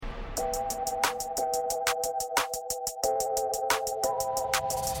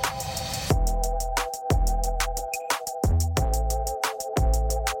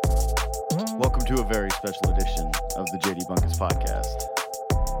to a very special edition of the JD Bunkus podcast,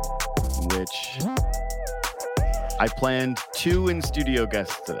 in which I planned 2 in-studio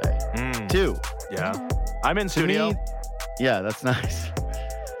guests today. 2. Yeah. I'm in studio. Me, yeah, that's nice.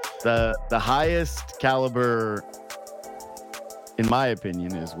 The highest caliber, in my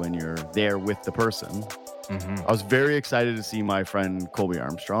opinion, is when you're there with the person. Mm-hmm. I was very excited to see my friend Colby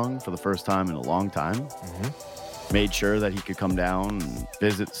Armstrong for the first time in a long time. Mm-hmm. Made sure that he could come down and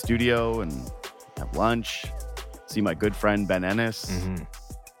visit the studio and have lunch, see my good friend Ben Ennis. Mm-hmm.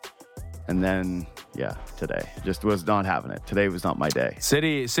 And then, yeah, today just was not having it. Today was not my day.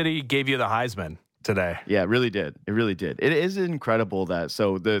 City gave you the Heisman today. Yeah, it really did. It really did. It is incredible that,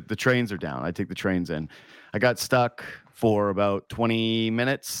 so the trains are down. I take the trains in. I got stuck for about 20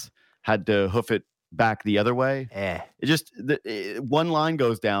 minutes, had to hoof it back the other way. It just, one line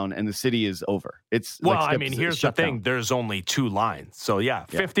goes down and the city is over. It's well, like, I mean, here's the thing. Down. There's only 2 lines. So yeah,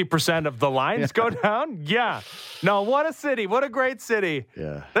 50% of the lines go down. Yeah. No, what a city. What a great city.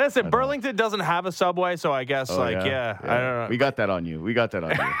 Yeah. Listen, Burlington doesn't have a subway, so I guess I don't know. We got that on you.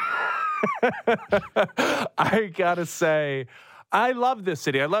 I gotta say, I love this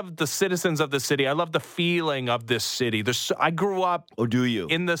city. I love the citizens of the city. I love the feeling of this city. I grew up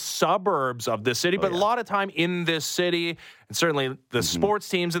in the suburbs of this city, but a lot of time in this city, and certainly the sports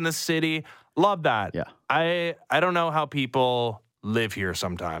teams in this city. Love that. Yeah. I don't know how people live here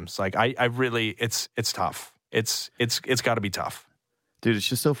sometimes. Like I really, it's tough. It's got to be tough. Dude, it's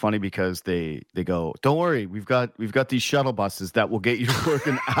just so funny because they go, don't worry, we've got these shuttle buses that will get you to work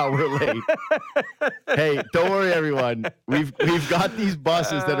an hour late. Hey, don't worry, everyone. We've got these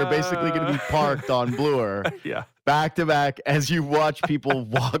buses that are basically going to be parked on Bloor, back to back, as you watch people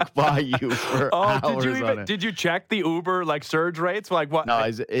walk by you for hours. Did you check the Uber surge rates? Like what? No,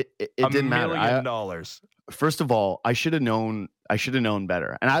 it didn't matter. $1 million. First of all, I should have known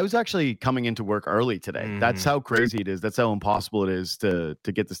better. And I was actually coming into work early today. Mm-hmm. That's how crazy it is. That's how impossible it is to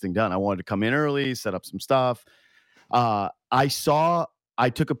get this thing done. I wanted to come in early, set up some stuff. I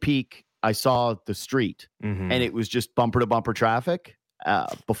took a peek. I saw the street, and it was just bumper to bumper traffic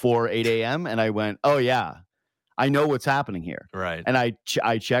before 8 a.m. And I went, oh yeah, I know what's happening here. Right. And I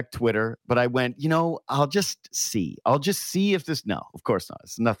checked Twitter, but I went, I'll just see if this, no, of course not.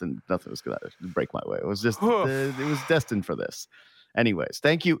 It's nothing was going to break my way. It was just, it was destined for this. Anyways,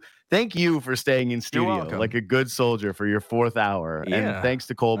 thank you for staying in studio like a good soldier for your 4th hour. Yeah, and thanks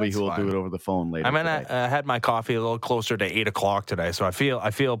to Colby, who will do it over the phone later. I had my coffee a little closer to 8 o'clock today, so I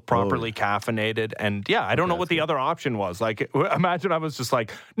feel properly caffeinated. And yeah, I don't know what the other option was. Like, imagine I was just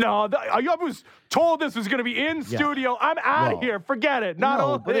like, no, I was told this was going to be in studio. I'm out of here. Forget it. Not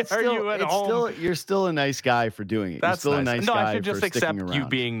only are you at home. You're still a nice guy for doing it. That's you're still a nice guy. I should just accept around. You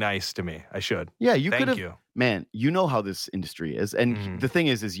being nice to me. I should. Yeah, you could have. Thank you. Man, you know how this industry is. And the thing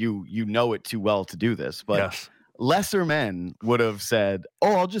is you know it too well to do this. But lesser men would have said,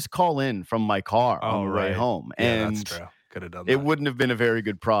 I'll just call in from my car on the way home. Yeah, and that's true. Could have done that. It wouldn't have been a very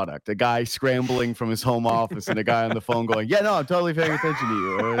good product. A guy scrambling from his home office and a guy on the phone going, yeah, no, I'm totally paying attention to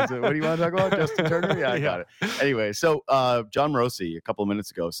you. What do you want to talk about? Justin Turner? Yeah, I got it. Anyway, so John Morosi a couple of minutes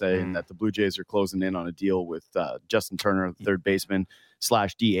ago saying that the Blue Jays are closing in on a deal with Justin Turner, third baseman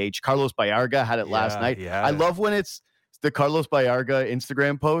 /DH. Carlos Baerga had it last night. I love when it's the Carlos Baerga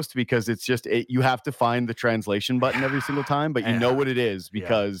Instagram post because it's just you have to find the translation button every single time, but you know what it is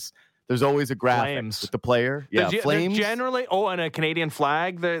because there's always a graphic with the player. Yeah, flames. Generally, and a Canadian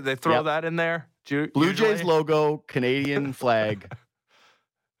flag. They throw that in there. Blue Jays logo, Canadian flag,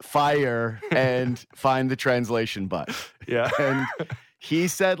 fire, and find the translation button. Yeah. And he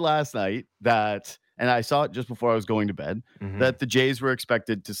said last night that, and I saw it just before I was going to bed, that the Jays were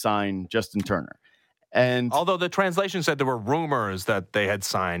expected to sign Justin Turner. And although the translation said there were rumors that they had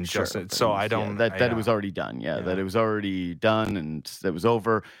signed Justin, so I don't that it was already done. That it was already done and that was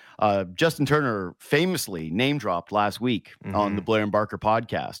over. Justin Turner famously name dropped last week on the Blair and Barker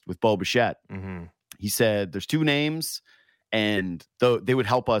podcast with Bo Bichette. He said there's 2 names, and they would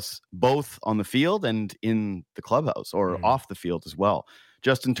help us both on the field and in the clubhouse or off the field as well.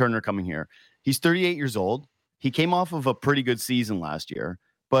 Justin Turner coming here. He's 38 years old. He came off of a pretty good season last year.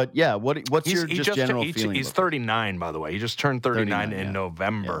 But yeah, what's your general feeling? He's 39, by the way. He just turned 39 in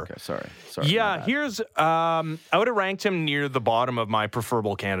November. Yeah, okay, sorry. Yeah, here's I would have ranked him near the bottom of my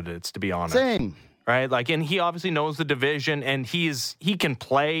preferable candidates, to be honest. Same. Right? And he obviously knows the division, and he can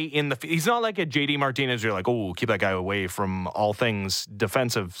play in the. He's not like a JD Martinez. You're like, keep that guy away from all things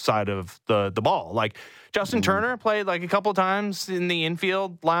defensive side of the ball. Like Justin Turner played a couple times in the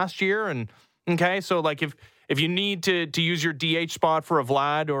infield last year, and so if if you need to use your DH spot for a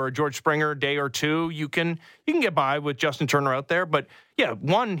Vlad or a George Springer day or two, you can get by with Justin Turner out there. But yeah,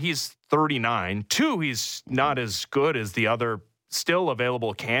 one, he's 39. Two, he's not as good as the other still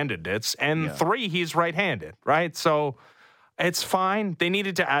available candidates. And three, he's right-handed, right? So it's fine. They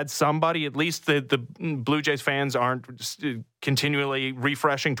needed to add somebody. At least the Blue Jays fans aren't continually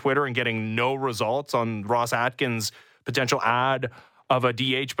refreshing Twitter and getting no results on Ross Atkins' potential ad of a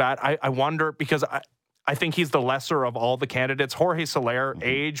DH bat. I wonder, because I think he's the lesser of all the candidates. Jorge Soler,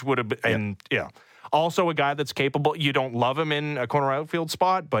 age would have been, and also a guy that's capable. You don't love him in a corner outfield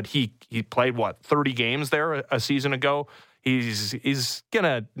spot, but he played 30 games there a season ago. He's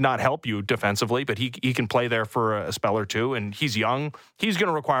gonna not help you defensively, but he can play there for a spell or two, and he's young. He's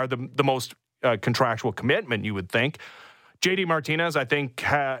gonna require the most contractual commitment, you would think. JD Martinez, I think,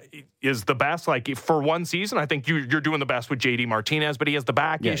 is the best. Like, for one season, I think you're doing the best with JD Martinez, but he has the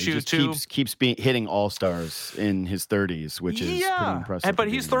back issue too. Keeps hitting all-stars in his 30s, which is pretty impressive. But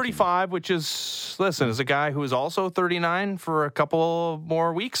he's 35, which is, listen, as a guy who is also 39 for a couple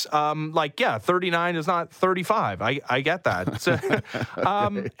more weeks, 39 is not 35. I get that. So,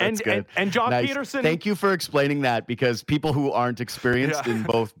 and Jock Peterson. Thank you for explaining that, because people who aren't experienced in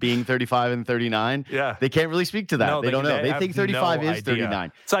both being 35 and 39, they can't really speak to that. No, they don't know. They think 35 is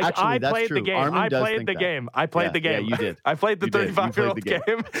 39. It's like, actually, I played the game. Armin I played the game. I played the game. Yeah, you did. I played the 35-year-old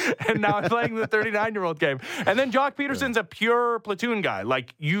game, and now I'm playing the 39-year-old game. And then Jock Peterson's a pure platoon guy.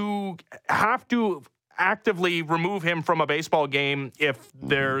 Like, you have to actively remove him from a baseball game if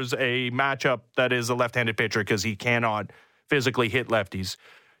there's a matchup that is a left-handed pitcher, because he cannot physically hit lefties.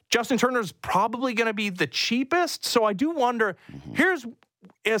 Justin Turner's probably going to be the cheapest, so I do wonder. Here's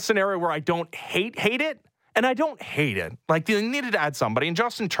a scenario where I don't hate it. And I don't hate it. Like, they needed to add somebody. And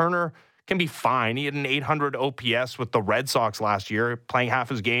Justin Turner can be fine. He had an 800 OPS with the Red Sox last year, playing half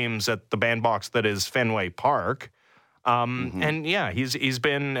his games at the bandbox that is Fenway Park. And he's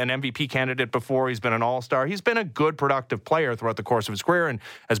been an MVP candidate before. He's been an all-star. He's been a good, productive player throughout the course of his career. And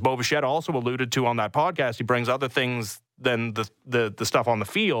as Bo Bichette also alluded to on that podcast, he brings other things than the stuff on the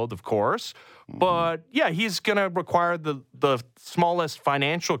field, of course. But yeah, he's going to require the smallest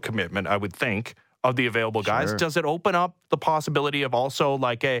financial commitment, I would think, of the available guys. Sure. Does it open up the possibility of also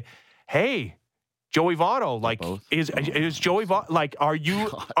like hey, Joey Votto, like, is Joey Votto, like, are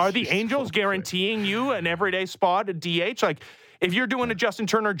the Angels guaranteeing you an everyday spot at DH? Like, if you're doing a Justin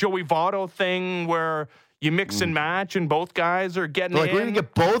Turner, Joey Votto thing where you mix and match and both guys are getting in. We're going to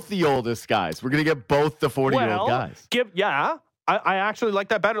get both the oldest guys. We're going to get both the 40-year-old guys. I actually like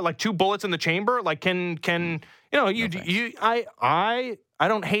that better. Like, two bullets in the chamber. Like, I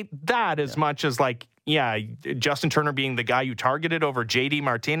don't hate that as much as, like, Justin Turner being the guy you targeted over JD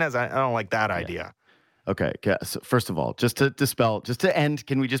Martinez. I don't like that idea. Okay. So first of all, just to end,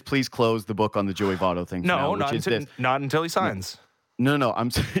 can we just please close the book on the Joey Votto thing? No, not until he signs. No.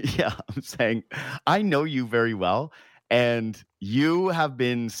 I'm saying I know you very well, and you have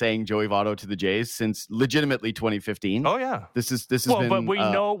been saying Joey Votto to the Jays since legitimately 2015. Oh yeah, this has been. But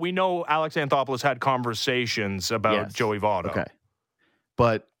we know Alex Anthopoulos had conversations about Joey Votto. Okay,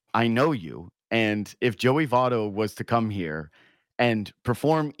 but I know you, and if Joey Votto was to come here and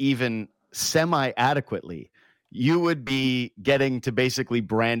perform even semi-adequately, you would be getting to basically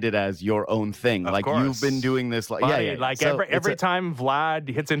brand it as your own thing. Of like course. You've been doing this. Like so every time Vlad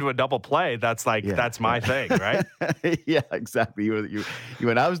hits into a double play, that's my thing, right? Yeah, exactly. You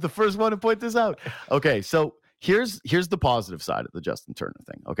and I was the first one to point this out. Okay, so here's the positive side of the Justin Turner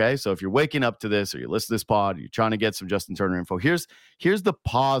thing. Okay, so if you're waking up to this, or you listen to this pod, or you're trying to get some Justin Turner info, here's the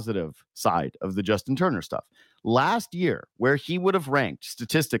positive side of the Justin Turner stuff. Last year, where he would have ranked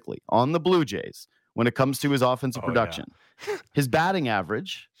statistically on the Blue Jays when it comes to his offensive production, his batting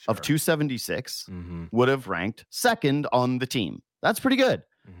average of 276 would have ranked second on the team. That's pretty good.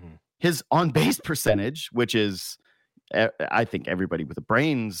 His on-base percentage, which is, I think, everybody with a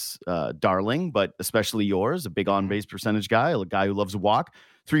brain's darling, but especially yours, a big on-base percentage guy, a guy who loves a walk,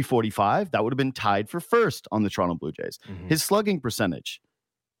 345. That would have been tied for first on the Toronto Blue Jays. His slugging percentage,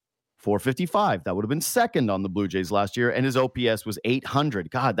 455. That would have been second on the Blue Jays last year, and his OPS was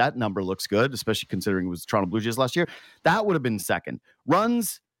 800. God, that number looks good, especially considering it was Toronto Blue Jays last year. That would have been second.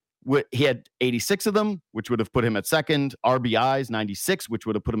 Runs, he had 86 of them, which would have put him at second. RBIs, 96, which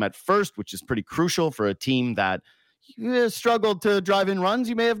would have put him at first, which is pretty crucial for a team that struggled to drive in runs.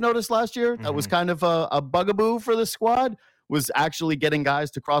 You may have noticed last year. That was kind of a bugaboo for the squad, was actually getting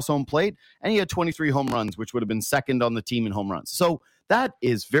guys to cross home plate. And he had 23 home runs, which would have been second on the team in home runs. So that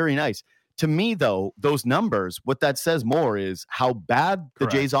is very nice. To me, though, those numbers, what that says more is how bad the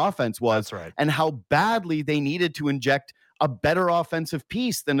Jays offense was, and how badly they needed to inject a better offensive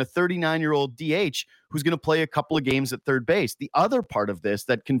piece than a 39-year-old DH who's going to play a couple of games at third base. The other part of this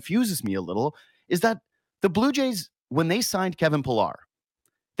that confuses me a little is that the Blue Jays, when they signed Kevin Pillar,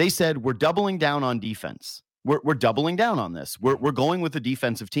 they said, we're doubling down on defense. We're doubling down on this. We're going with a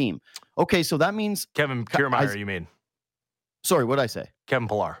defensive team. Okay, so that means Kevin Kiermaier, you mean? Sorry, what did I say? Kevin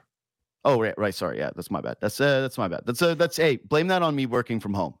Pillar. Oh, right. Sorry. Yeah, that's my bad. That's my bad. Hey, blame that on me working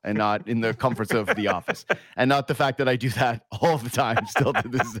from home and not in the comforts of the office, and not the fact that I do that all the time still to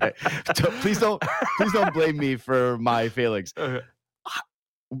this day. So please don't blame me for my failings.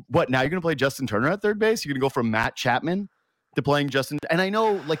 What, now you're going to play Justin Turner at third base? You're going to go from Matt Chapman to playing Justin? And I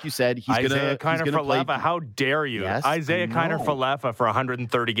know, like you said, he's going to play. How dare you? Yes, Isaiah Kiner-Falefa for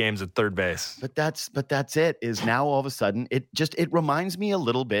 130 games at third base. But that's it. Is now all of a sudden it reminds me a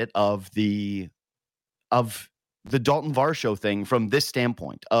little bit of the Dalton Varsho thing from this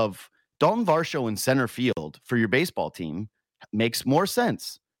standpoint of Dalton Varsho in center field for your baseball team makes more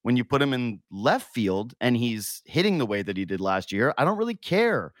sense. When you put him in left field and he's hitting the way that he did last year, I don't really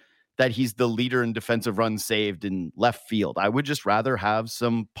care that he's the leader in defensive runs saved in left field. I would just rather have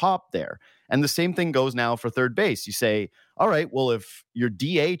some pop there. And the same thing goes now for third base. You say, all right, well, if your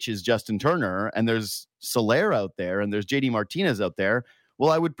DH is Justin Turner and there's Soler out there and there's JD Martinez out there,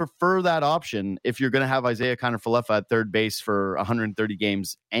 well, I would prefer that option if you're going to have Isaiah Kiner-Falefa at third base for 130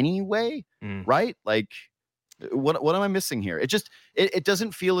 games anyway, right? Like, what am I missing here? It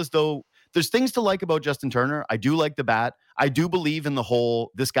doesn't feel as though there's things to like about Justin Turner. I do like the bat. I do believe in the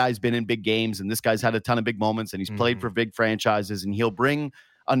whole, this guy's been in big games and this guy's had a ton of big moments and he's played for big franchises and he'll bring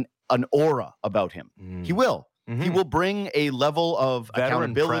an aura about him. He will. He will bring a level of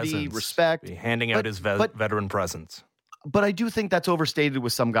veteran accountability, presence, respect. Handing out his veteran presence. But I do think that's overstated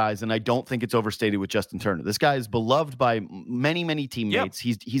with some guys, and I don't think it's overstated with Justin Turner. This guy is beloved by many, many teammates.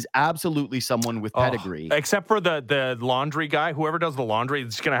 Yep. He's absolutely someone with pedigree. Except for the laundry guy, whoever does the laundry,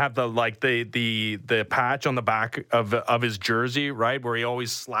 is going to have the patch on the back of his jersey, right, where he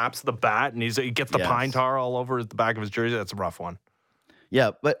always slaps the bat and he gets the pine tar all over the back of his jersey. That's a rough one.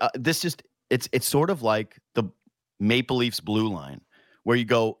 Yeah, but it's sort of like the Maple Leafs blue line, where you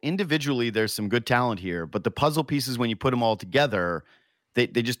go individually, there's some good talent here, but the puzzle pieces, when you put them all together, they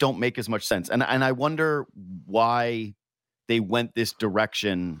just don't make as much sense. And I wonder why they went this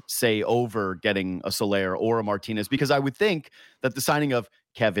direction, say, over getting a Soler or a Martinez, because I would think that the signing of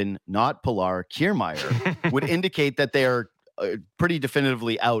Kevin, not Pillar, Kiermaier would indicate that they're pretty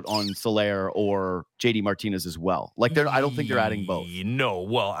definitively out on Soler or JD Martinez as well. Like, I don't think they're adding both. No,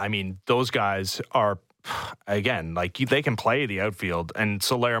 well, I mean, those guys are, again, like, they can play the outfield, and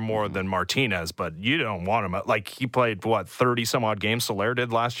Soler more than Martinez, but you don't want him. Like, he played, 30 some odd games Soler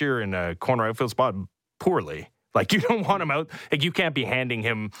did last year in a corner outfield spot poorly. Like, you don't want him out. Like, you can't be handing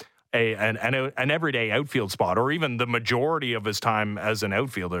him an everyday outfield spot, or even the majority of his time as an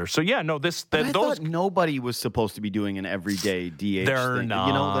outfielder. So yeah, no, I thought nobody was supposed to be doing an everyday DH. They're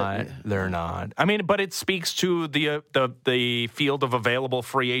not. They're not. I mean, but it speaks to the field of available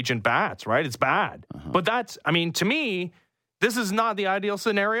free agent bats, right? It's bad, but to me, this is not the ideal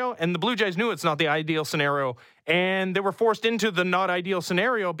scenario, and the Blue Jays knew it's not the ideal scenario, and they were forced into the not ideal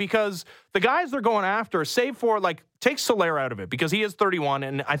scenario because the guys they're going after, save for, take Soler out of it, because he is 31,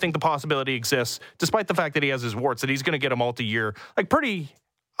 and I think the possibility exists, despite the fact that he has his warts, that he's going to get a multi-year, pretty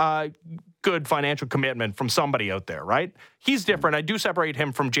good financial commitment from somebody out there, right? He's different. I do separate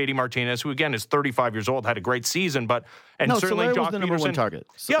him from JD Martinez, who, again, is 35 years old, had a great season, certainly Soler Jock was the number one target.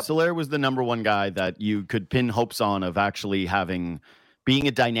 Yep. Soler was the number one guy that you could pin hopes on of actually being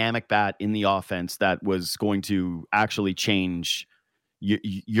a dynamic bat in the offense that was going to actually change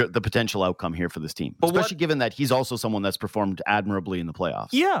the potential outcome here for this team, especially given that he's also someone that's performed admirably in the playoffs.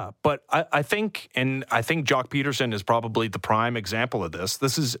 Yeah, but I think Jock Peterson is probably the prime example of this.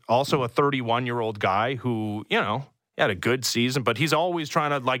 This is also a 31-year-old guy who, he had a good season, but he's always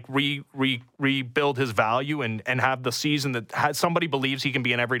trying to rebuild his value and have the season that somebody believes he can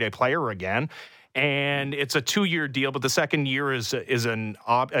be an everyday player again. And it's a 2-year deal, but the second year is one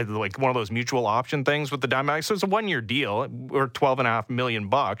of those mutual option things with the Diamondbacks. So it's a 1-year deal, or $12.5 million.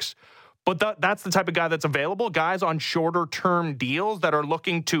 But that's the type of guy that's available. Guys on shorter term deals that are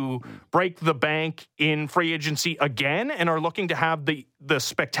looking to break the bank in free agency again and are looking to have the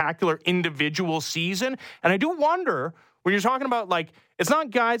spectacular individual season. And I do wonder, when you're talking about, it's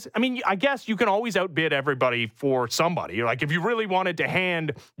not guys, I guess you can always outbid everybody for somebody. If you really wanted to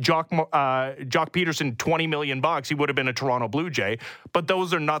hand Jock Peterson $20 million, he would have been a Toronto Blue Jay. But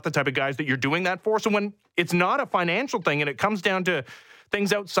those are not the type of guys that you're doing that for. So when it's not a financial thing and it comes down to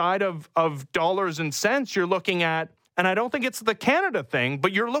things outside of dollars and cents, you're looking at, and I don't think it's the Canada thing,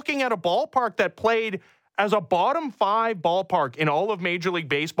 but you're looking at a ballpark that played as a bottom 5 ballpark in all of Major League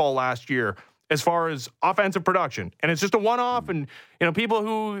Baseball last year as far as offensive production. And it's just a one-off. And, people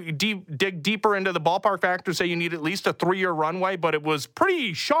who dig deeper into the ballpark factor say you need at least a 3-year runway. But it was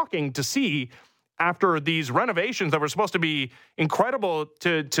pretty shocking to see after these renovations that were supposed to be incredible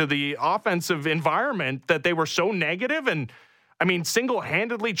to the offensive environment that they were so negative and,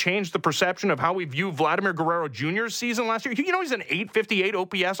 single-handedly changed the perception of how we view Vladimir Guerrero Jr.'s season last year. He's an 858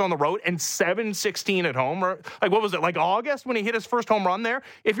 OPS on the road and 716 at home. Like, what was it, like August when he hit his first home run there?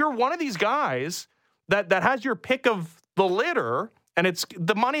 If you're one of these guys that has your pick of the litter, and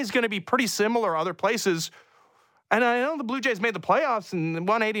the money's going to be pretty similar other places, and I know the Blue Jays made the playoffs and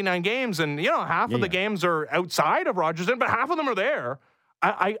won 89 games, and, half of the games are outside of Rogers Center, but half of them are there.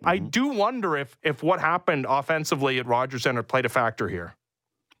 I do wonder if what happened offensively at Rogers Center played a factor here.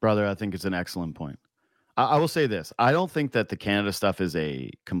 Brother, I think it's an excellent point. I will say this. I don't think that the Canada stuff is a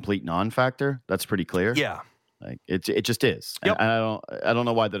complete non-factor. That's pretty clear. Yeah. Like it just is. Yep. And I don't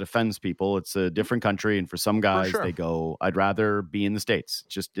know why that offends people. It's a different country, and for some guys, they go, I'd rather be in the States.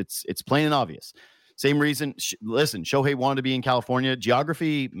 It's plain and obvious. Same reason. Listen, Shohei wanted to be in California.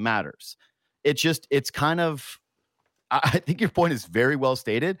 Geography matters. It's kind of, I think your point is very well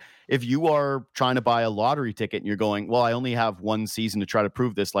stated. If you are trying to buy a lottery ticket and you're going, well, I only have one season to try to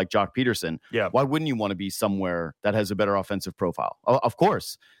prove this, like Jock Peterson. Yeah. Why wouldn't you want to be somewhere that has a better offensive profile? Of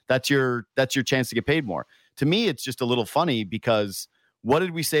course, that's your chance to get paid more. To me, it's just a little funny because what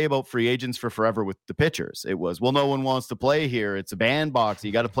did we say about free agents for forever with the pitchers? It was, well, no one wants to play here. It's a bandbox.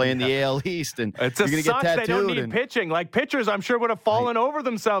 You got to play in the AL East, and it's you're going to get tattooed. They don't need pitching. Like pitchers, I'm sure would have fallen over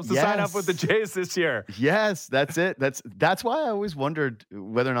themselves to sign up with the Jays this year. Yes, that's it. That's why I always wondered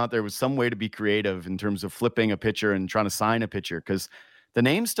whether or not there was some way to be creative in terms of flipping a pitcher and trying to sign a pitcher, because the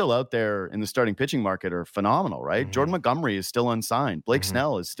names still out there in the starting pitching market are phenomenal, right? Mm-hmm. Jordan Montgomery is still unsigned. Blake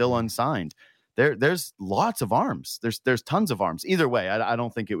Snell is still unsigned. There's lots of arms. There's tons of arms. Either way, I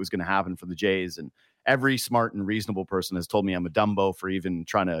don't think it was going to happen for the Jays. And every smart and reasonable person has told me I'm a Dumbo for even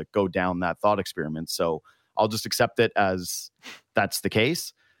trying to go down that thought experiment. So I'll just accept it as that's the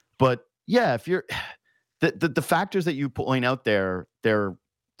case. But yeah, if you're the factors that you point out there, they're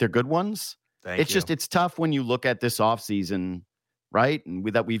good ones. It's tough when you look at this offseason, right? And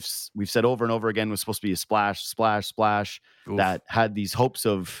we've said over and over again was supposed to be a splash Oof. That had these hopes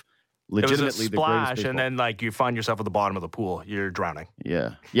of legitimately it was a splash, and then like you find yourself at the bottom of the pool, you're drowning.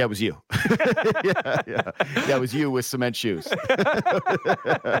 Yeah, it was you. yeah, it was you with cement shoes. Just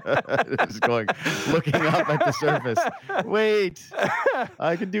looking up at the surface. Wait,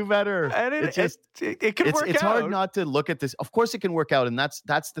 I can do better. And it could work out. It's hard not to look at this. Of course, it can work out, and that's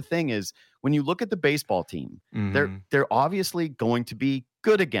the thing is when you look at the baseball team, they're obviously going to be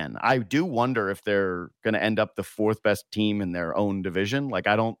good again. I do wonder if they're going to end up the 4th best team in their own division. Like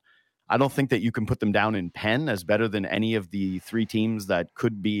I don't think that you can put them down in pen as better than any of the 3 teams that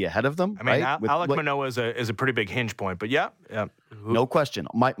could be ahead of them. I mean, right? Alek Manoah is a pretty big hinge point, but yeah. No question.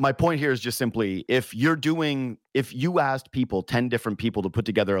 My point here is just simply if you asked 10 different people to put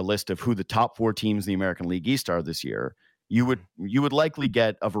together a list of who the top 4 teams in the American League East are this year, you would likely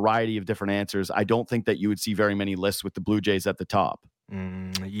get a variety of different answers. I don't think that you would see very many lists with the Blue Jays at the top.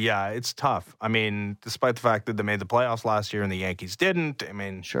 Yeah, it's tough. I mean, despite the fact that they made the playoffs last year and the Yankees didn't. I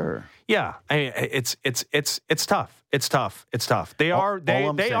mean, sure. Yeah, I mean, it's tough. It's tough. They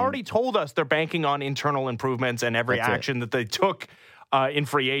already told us they're banking on internal improvements, and every action that they took in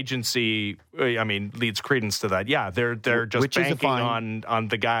free agency, I mean, leads credence to that. Yeah, they're just banking on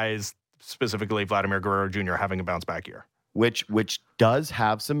the guys, specifically Vladimir Guerrero Jr. having a bounce back year. Which does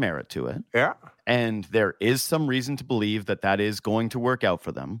have some merit to it. Yeah. And there is some reason to believe that is going to work out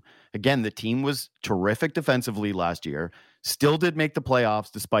for them. Again, the team was terrific defensively last year, still did make the playoffs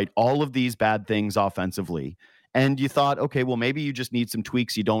despite all of these bad things offensively. And you thought, okay, well, maybe you just need some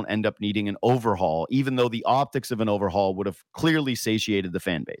tweaks. You don't end up needing an overhaul, even though the optics of an overhaul would have clearly satiated the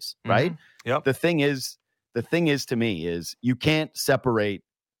fan base, right? Yep. The thing is to me is you can't separate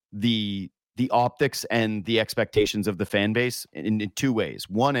the optics and the expectations of the fan base in 2 ways.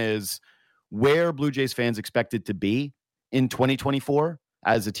 One is where Blue Jays fans expected to be in 2024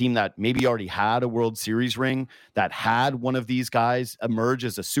 as a team that maybe already had a World Series ring, that had one of these guys emerge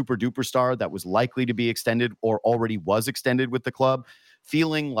as a super duper star that was likely to be extended or already was extended with the club,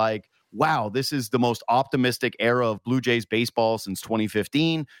 feeling like, wow, this is the most optimistic era of Blue Jays baseball since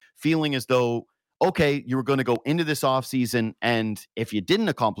 2015, feeling as though, okay, you were going to go into this offseason, and if you didn't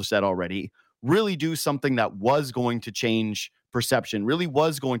accomplish that already, really do something that was going to change perception, really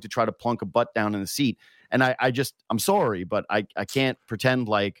was going to try to plunk a butt down in the seat. And I'm sorry, but I can't pretend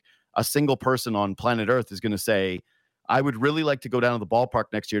like a single person on planet Earth is going to say, I would really like to go down to the ballpark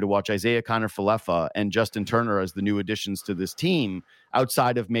next year to watch Isaiah Kiner-Falefa and Justin Turner as the new additions to this team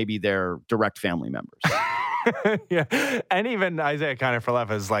outside of maybe their direct family members. Yeah. And even Isaiah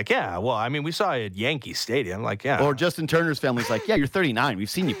Kiner-Falefa is like, yeah, well, I mean, we saw you at Yankee Stadium. Like, yeah. Or Justin Turner's family's like, yeah, you're 39. We've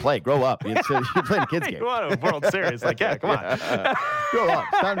seen you play. Grow up. You're playing a kid's game. You won a World Series. Like, yeah, come on. Grow up.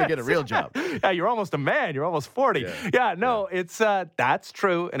 It's time to get a real job. Yeah, you're almost a man. You're almost 40. Yeah, no, it's that's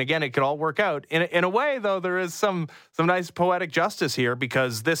true. And again, it could all work out. In a way, though, there is some nice poetic justice here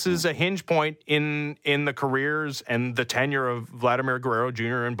because this is a hinge point in the careers and the tenure of Vladimir Guerrero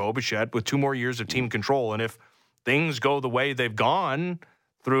Jr. and Bo Bichette with 2 more years of team control. And if things go the way they've gone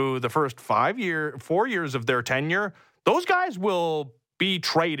through the first 4 years of their tenure, those guys will be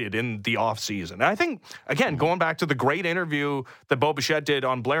traded in the offseason. And I think, again, going back to the great interview that Bo Bichette did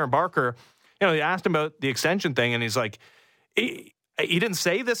on Blair and Barker, they asked him about the extension thing, and he's like, he didn't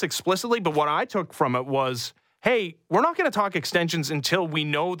say this explicitly, but what I took from it was, hey, we're not going to talk extensions until we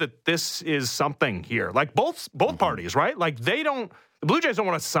know that this is something here. Like both parties, right? Like the Blue Jays don't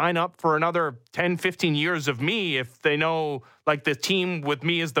want to sign up for another 10, 15 years of me if they know like the team with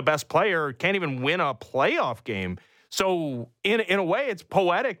me as the best player can't even win a playoff game. So in a way, it's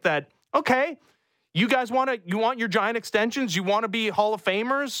poetic that, okay, you guys want your giant extensions. You want to be Hall of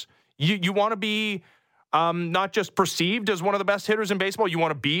Famers. You want to be not just perceived as one of the best hitters in baseball. You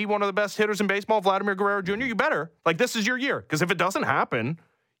want to be one of the best hitters in baseball, Vladimir Guerrero Jr. You better. Like, this is your year. Because if it doesn't happen,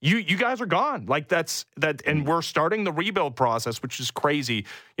 you guys are gone. Like, that's that. And we're starting the rebuild process, which is crazy.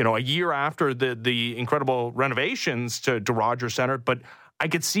 A year after the incredible renovations to Rogers Center. But I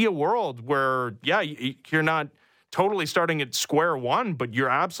could see a world where, you're not totally starting at square one, but you're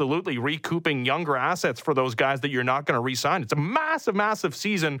absolutely recouping younger assets for those guys that you're not going to re-sign. It's a massive, massive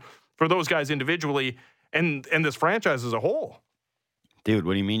season for those guys individually and this franchise as a whole. Dude,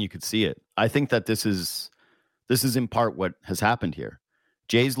 what do you mean you could see it? I think that this is in part what has happened here.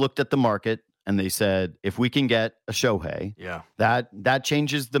 Jays looked at the market and they said, if we can get a Shohei, that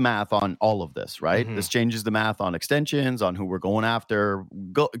changes the math on all of this, right? Mm-hmm. This changes the math on extensions, on who we're going after.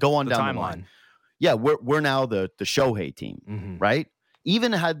 Go on down the line. Yeah, we're now the Shohei team, right?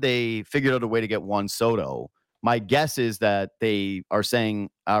 Even had they figured out a way to get Juan Soto, my guess is that they are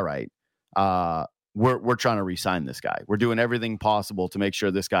saying, all right, we're trying to re-sign this guy. We're doing everything possible to make sure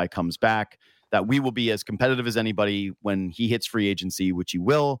this guy comes back, that we will be as competitive as anybody when he hits free agency, which he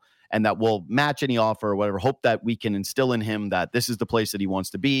will, and that we'll match any offer or whatever. Hope that we can instill in him that this is the place that he wants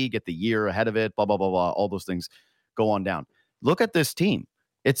to be, get the year ahead of it, blah, blah, blah, blah. All those things go on down. Look at this team.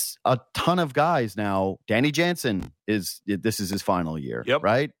 It's a ton of guys now. Danny Jansen this is his final year,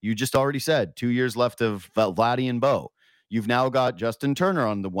 right? You just already said 2 years left of Vladdy and Bo. You've now got Justin Turner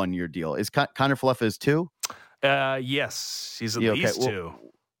on the 1-year deal. Is Kiner-Falefa is 2? Yes, he's at least 2.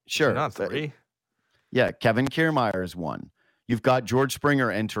 Sure, not 3. Yeah, Kevin Kiermaier is 1. You've got George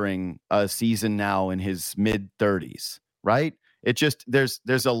Springer entering a season now in his mid-30s, right? It just there's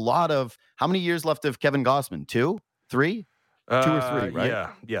a lot of how many years left of Kevin Gausman? 2, 3? 2 or 3, right?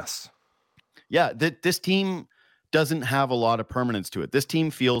 Yeah, yes. Yeah, this team doesn't have a lot of permanence to it. This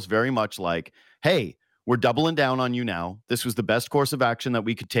team feels very much like, hey, we're doubling down on you now. This was the best course of action that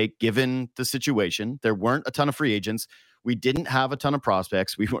we could take given the situation. There weren't a ton of free agents. We didn't have a ton of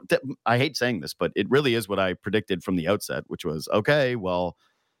prospects. I hate saying this, but it really is what I predicted from the outset, which was, okay, well,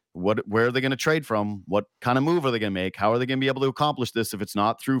 where are they going to trade from? What kind of move are they going to make? How are they going to be able to accomplish this if it's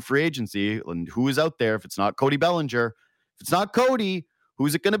not through free agency? And who is out there if it's not Cody Bellinger? If it's not Cody,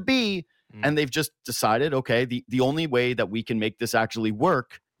 who's it going to be? And they've just decided, okay, the only way that we can make this actually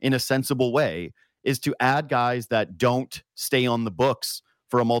work in a sensible way is to add guys that don't stay on the books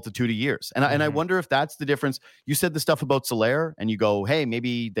for a multitude of years. And I wonder if that's the difference. You said the stuff about Soler and you go, hey,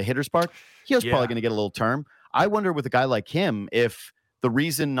 maybe the hitter's park, he was probably going to get a little term. I wonder with a guy like him, if the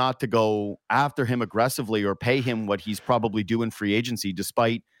reason not to go after him aggressively or pay him what he's probably due in free agency,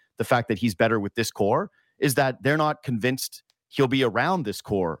 despite the fact that he's better with this core, is that they're not convinced he'll be around this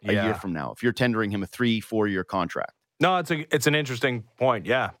core a year from now if you're tendering him a 3-4 year contract. No, it's an interesting point.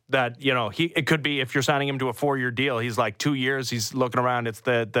 Yeah, that it could be if you're signing him to a 4-year deal, he's like 2 years. He's looking around. It's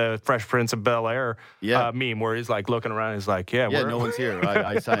the Fresh Prince of Bel Air meme where he's like looking around. He's like, no one's here.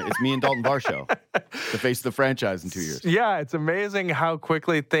 I signed. It's me and Dalton Varsho, the face of the franchise in 2 years. Yeah, it's amazing how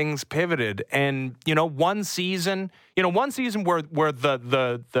quickly things pivoted. And one season where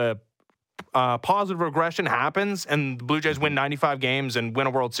the positive regression happens and the Blue Jays win 95 games and win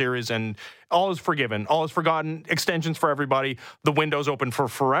a World Series and all is forgiven, all is forgotten, extensions for everybody, the window's open for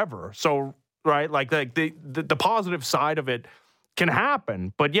forever. So, right, like the positive side of it can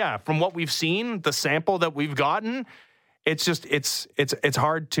happen. But yeah, from what we've seen, the sample that we've gotten, it's just it's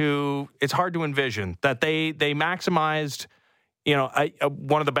hard to envision that they maximized,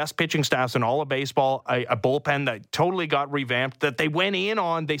 one of the best pitching staffs in all of baseball, a bullpen that totally got revamped, that they went in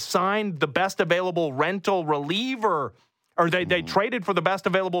on. They signed the best available rental reliever, or they traded for the best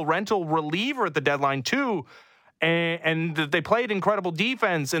available rental reliever at the deadline too. And they played incredible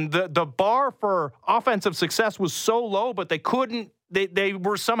defense, and the bar for offensive success was so low, but they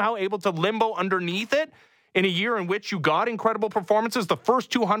were somehow able to limbo underneath it in a year in which you got incredible performances. The first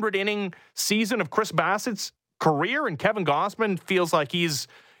 200-inning season of Chris Bassett's career, and Kevin Gausman feels like he's,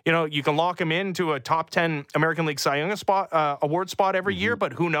 you can lock him into a top 10 American League Cy Young award spot every year,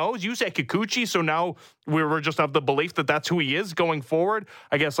 but who knows? You say Kikuchi, so now we're just of the belief that that's who he is going forward.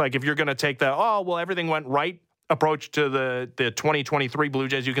 I guess, like, if you're going to take the, everything went right approach to the 2023 Blue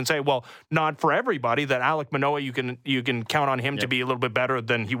Jays, you can say, well, not for everybody, that Alek Manoah, you can count on him to be a little bit better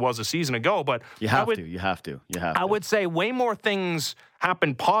than he was a season ago. But you have to. I would say way more things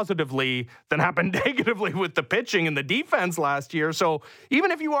happened positively than happened negatively with the pitching and the defense last year. So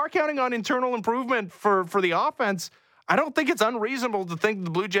even if you are counting on internal improvement for the offense, I don't think it's unreasonable to think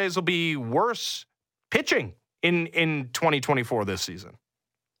the Blue Jays will be worse pitching in 2024 this season.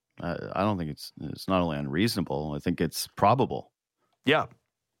 I don't think it's not only unreasonable. I think it's probable. Yeah,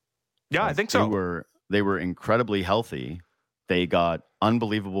 I think so. They were incredibly healthy. They got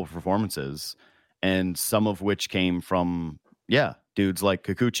unbelievable performances, and some of which came from dudes like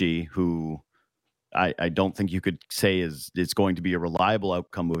Kikuchi, who I don't think you could say it's going to be a reliable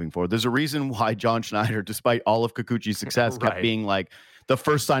outcome moving forward. There's a reason why John Schneider, despite all of Kikuchi's success, kept being like, the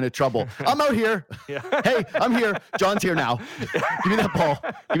first sign of trouble, I'm out here. Hey, I'm here. John's here now. Give me that ball.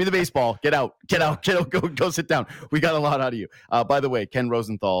 Give me the baseball. Get out. Go sit down. We got a lot out of you. By the way, Ken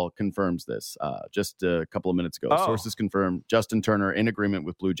Rosenthal confirms this just a couple of minutes ago. Sources confirmed Justin Turner in agreement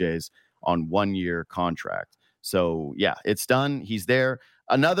with Blue Jays on 1-year contract. So, yeah, it's done. He's there.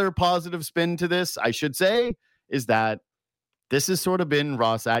 Another positive spin to this, I should say, is that this has sort of been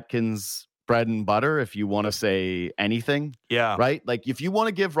Ross Atkins' bread and butter, if you want to say anything. Yeah. Right? Like, if you want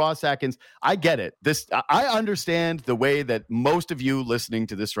to give Ross Atkins, I get it. I understand the way that most of you listening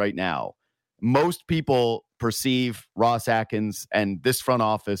to this right now, most people perceive Ross Atkins and this front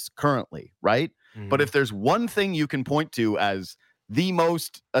office currently, right? Mm-hmm. But if there's one thing you can point to as the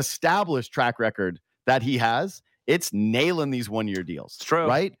most established track record that he has, it's nailing these 1-year deals. It's true.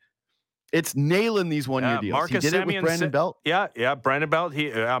 Right? It's nailing these 1-year deals. Marcus he did Semien it with Brandon Belt. Yeah, Brandon Belt.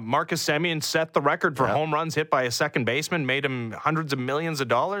 Marcus Semien set the record for home runs hit by a second baseman, made him hundreds of millions of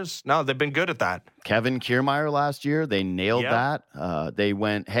dollars. No, they've been good at that. Kevin Kiermaier last year, they nailed that. They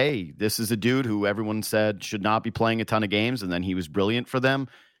went, hey, this is a dude who everyone said should not be playing a ton of games, and then he was brilliant for them.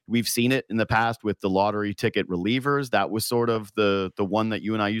 We've seen it in the past with the lottery ticket relievers. That was sort of the one that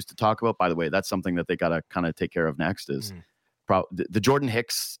you and I used to talk about. By the way, that's something that they got to kind of take care of next is the Jordan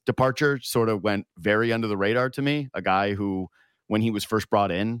Hicks departure sort of went very under the radar to me. A guy who, when he was first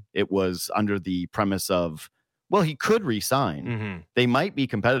brought in, it was under the premise of, well, he could re-sign. Mm-hmm. They might be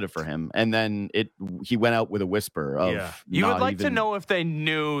competitive for him. And then he went out with a whisper of You would like to know if they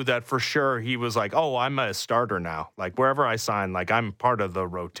knew that for sure he was like, oh, I'm a starter now. Like, wherever I sign, like, I'm part of the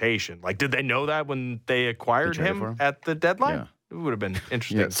rotation. Like, did they know that when they acquired him at the deadline? Yeah. It would have been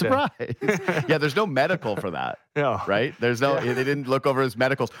interesting. Yeah, surprise. There's no medical for that. Yeah. Right? There's no, they didn't look over his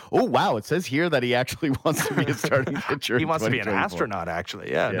medicals. Oh, wow. It says here that he actually wants to be a starting pitcher. He wants to be an astronaut,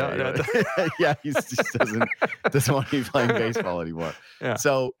 actually. Yeah. He just doesn't want to be playing baseball anymore. Yeah.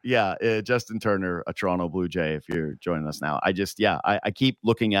 So, Justin Turner, a Toronto Blue Jay, if you're joining us now. I keep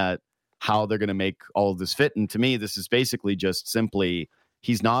looking at how they're going to make all of this fit. And to me, this is basically just simply,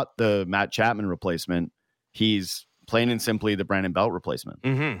 he's not the Matt Chapman replacement. He's plain and simply the Brandon Belt replacement.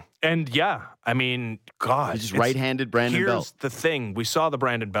 Mm-hmm. And I mean, God. He's just right-handed Brandon Belt. Here's the thing. We saw the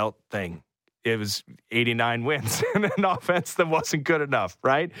Brandon Belt thing. It was 89 wins and an offense that wasn't good enough,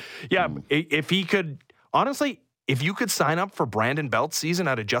 right? Yeah, if he could, honestly, if you could sign up for Brandon Belt's season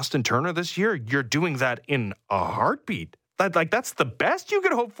out of Justin Turner this year, you're doing that in a heartbeat. That's the best you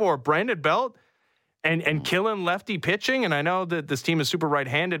could hope for. Brandon Belt and killing lefty pitching. And I know that this team is super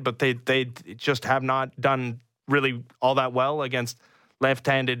right-handed, but they just have not done really all that well against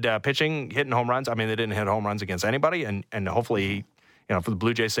left-handed pitching, hitting home runs. I mean, they didn't hit home runs against anybody, and hopefully, for the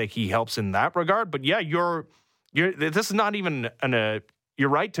Blue Jays' sake, he helps in that regard. But you're this is not even you're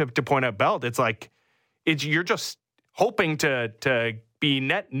right to point out Belt. It's like you're just hoping to be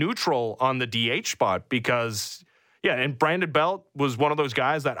net neutral on the DH spot because and Brandon Belt was one of those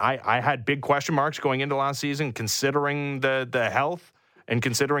guys that I had big question marks going into last season, considering the health. And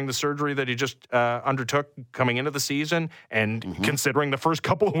considering the surgery that he just undertook coming into the season and considering the first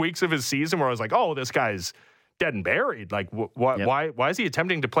couple of weeks of his season where I was like, oh, this guy's dead and buried. Like, why is he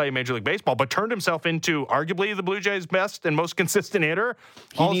attempting to play Major League Baseball, but turned himself into arguably the Blue Jays' best and most consistent hitter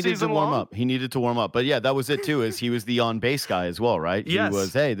all needed season to warm long? up. He needed to warm up. But yeah, that was it too, is he was the on-base guy as well, right? Yes. He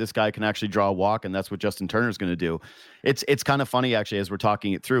was, hey, this guy can actually draw a walk, and that's what Justin Turner's going to do. It's kind of funny, actually, as we're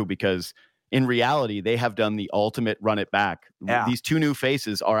talking it through, because in reality, they have done the ultimate run it back. Yeah. These two new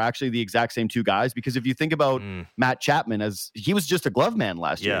faces are actually the exact same two guys, because if you think about Matt Chapman, as he was just a glove man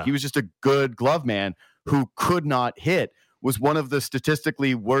last year. He was just a good glove man who could not hit, was one of the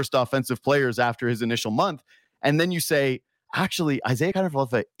statistically worst offensive players after his initial month. And then you say, actually, Isaiah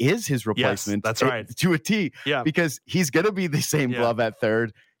Kiner-Falefa is his replacement. Yes, that's right. To a T, because he's going to be the same glove at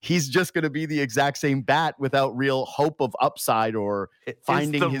third. He's just going to be the exact same bat without real hope of upside or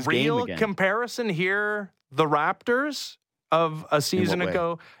finding his game again. Is the real comparison here the Raptors of a season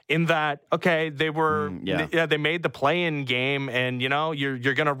ago, in that, okay, they were, they made the play-in game, and, you're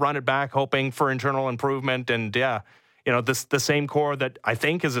going to run it back hoping for internal improvement, and the same core that I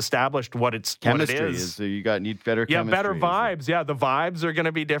think has established what it is. So you need better chemistry. Yeah, better vibes. Yeah, the vibes are going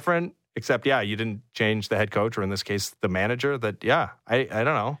to be different. Except, you didn't change the head coach, or in this case, the manager. That, I don't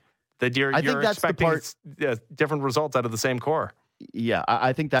know. That you're expecting different results out of the same core. Yeah,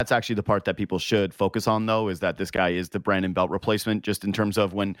 I think that's actually the part that people should focus on, though, is that this guy is the Brandon Belt replacement, just in terms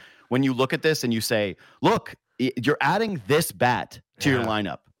of when you look at this and you say, look, you're adding this bat to your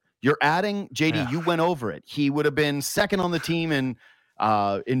lineup. You're adding, JD, you went over it. He would have been second on the team in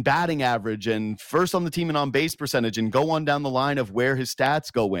batting average and first on the team in on-base percentage, and go on down the line of where his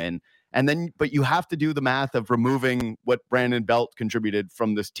stats go in. And then, but you have to do the math of removing what Brandon Belt contributed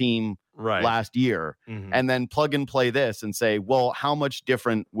from this team last year, and then plug and play this and say, well, how much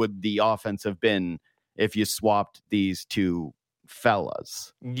different would the offense have been if you swapped these two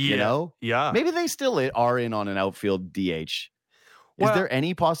fellas? Yeah. Maybe they still are in on an outfield DH. Is there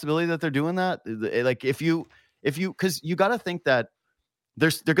any possibility that they're doing that? Like, if you, because you got to think that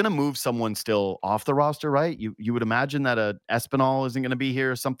they're going to move someone still off the roster, right? You would imagine that a Espinal isn't going to be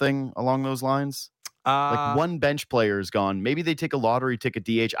here or something along those lines. Like, one bench player is gone. Maybe they take a lottery ticket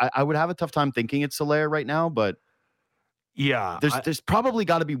DH. I would have a tough time thinking it's Soler right now, but there's probably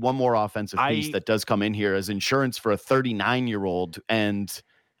got to be one more offensive piece that does come in here as insurance for a 39-year-old and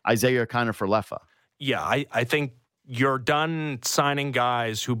Isaiah Kiner-Falefa. Yeah, I think you're done signing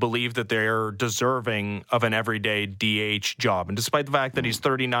guys who believe that they're deserving of an everyday DH job. And despite the fact that he's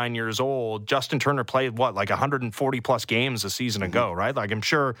 39 years old, Justin Turner played, like 140 plus games a season ago, right? Like, I'm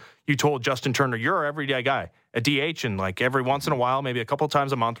sure you told Justin Turner, you're an everyday guy at DH, and like every once in a while, maybe a couple of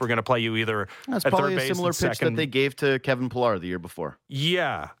times a month, we're going to play you either That's at probably third base, a similar pitch second. that they gave to Kevin Pillar the year before.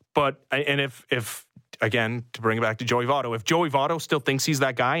 Yeah, but if again, to bring it back to Joey Votto, if Joey Votto still thinks he's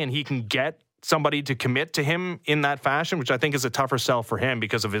that guy and he can get somebody to commit to him in that fashion, which I think is a tougher sell for him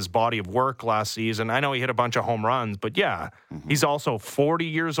because of his body of work last season. I know he hit a bunch of home runs, but he's also 40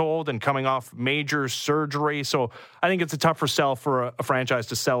 years old and coming off major surgery. So I think it's a tougher sell for a franchise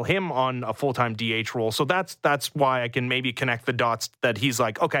to sell him on a full-time DH role. So that's why I can maybe connect the dots that he's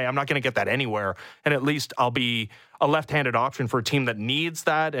like, okay, I'm not going to get that anywhere. And at least I'll be a left-handed option for a team that needs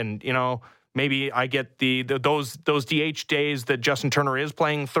that. And, maybe I get those DH days that Justin Turner is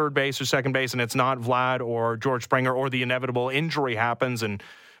playing third base or second base, and it's not Vlad or George Springer, or the inevitable injury happens, and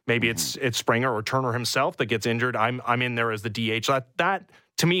maybe it's Springer or Turner himself that gets injured. I'm in there as the DH. That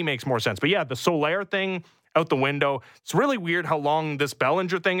to me makes more sense. But yeah, the Soler thing out the window. It's really weird how long this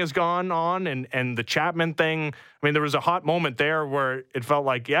Bellinger thing has gone on, and the Chapman thing. I mean, there was a hot moment there where it felt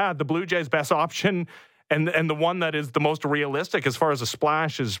like, the Blue Jays' best option. And the one that is the most realistic as far as a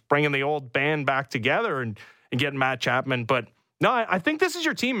splash is bringing the old band back together and getting Matt Chapman. But no, I think this is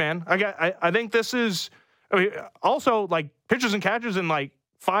your team, man. I think this is also like pitchers and catchers in like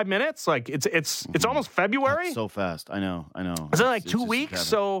 5 minutes. Like it's almost February. That's so fast. I know. Is it like 2 weeks?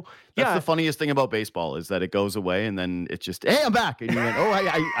 So that's the funniest thing about baseball is that it goes away and then it's just, hey, I'm back. And you went,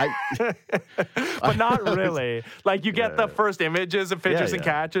 I but not really. Like you get the first images of pitchers and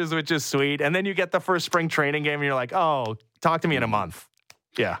catchers, which is sweet. And then you get the first spring training game and you're like, oh, talk to me in a month.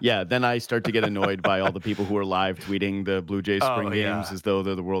 Yeah. Yeah. Then I start to get annoyed by all the people who are live tweeting the Blue Jays spring games as though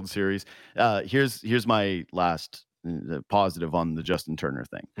they're the World Series. Here's my last positive on the Justin Turner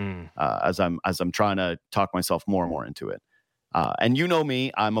thing. As I'm trying to talk myself more and more into it. And you know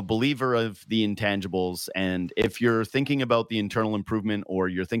me, I'm a believer of the intangibles. And if you're thinking about the internal improvement, or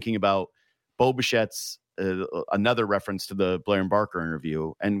you're thinking about Bo Bichette's, another reference to the Blair and Barker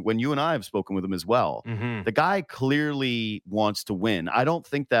interview, and when you and I have spoken with him as well, the guy clearly wants to win. I don't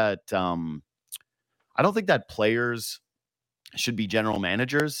think that players should be general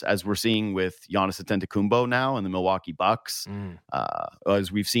managers, as we're seeing with Giannis Antetokounmpo now in the Milwaukee Bucks.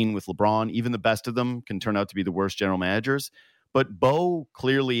 As we've seen with LeBron, even the best of them can turn out to be the worst general managers. But Bo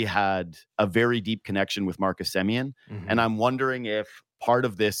clearly had a very deep connection with Marcus Semien. And I'm wondering if part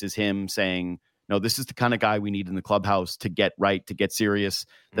of this is him saying, no, this is the kind of guy we need in the clubhouse to get right, to get serious,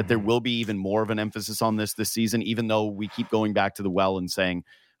 that there will be even more of an emphasis on this season, even though we keep going back to the well and saying,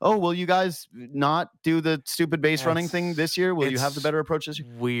 oh, will you guys not do the stupid base running thing this year? Will you have the better approach this year?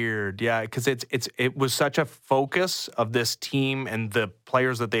 Weird, yeah, because it was such a focus of this team and the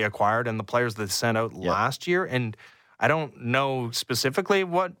players that they acquired and the players that they sent out last year. And I don't know specifically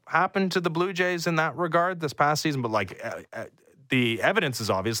what happened to the Blue Jays in that regard this past season, but the evidence is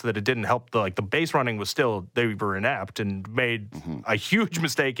obvious that it didn't help. The base running was still, they were inept and made a huge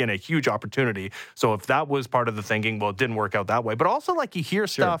mistake in a huge opportunity. So if that was part of the thinking, well, it didn't work out that way. But also you hear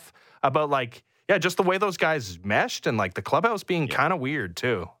stuff about just the way those guys meshed and the clubhouse being kind of weird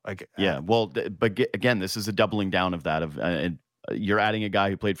too. But again, this is a doubling down of that. You're adding a guy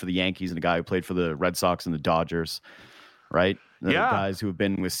who played for the Yankees and a guy who played for the Red Sox and the Dodgers, right? The guys who have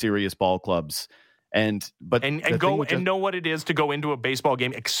been with serious ball clubs. And know what it is to go into a baseball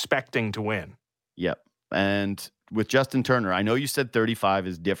game expecting to win. Yep. And with Justin Turner, I know you said 35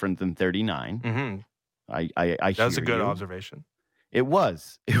 is different than 39. I That's a good observation. It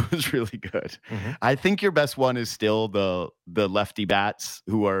was really good. I think your best one is still the lefty bats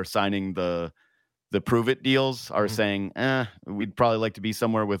who are signing the prove it deals are saying, we'd probably like to be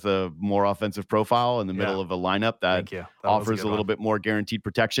somewhere with a more offensive profile in the middle of a lineup that offers a little bit more guaranteed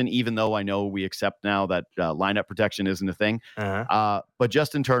protection, even though I know we accept now that lineup protection isn't a thing. But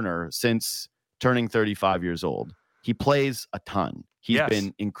Justin Turner, since turning 35 years old, he plays a ton. He's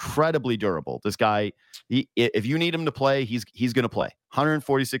been incredibly durable. This guy, if you need him to play, he's going to play.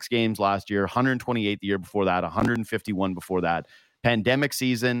 146 games last year, 128 the year before that, 151 before that. Pandemic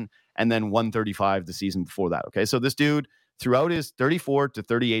season, and then 135 the season before that. Okay, so this dude, throughout his 34 to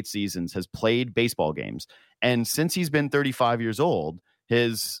 38 seasons, has played baseball games. And since he's been 35 years old,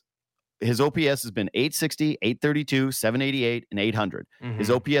 his OPS has been 860, 832, 788, and 800. His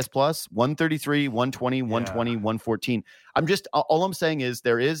OPS plus, 133, 120, 120, 114. All I'm saying is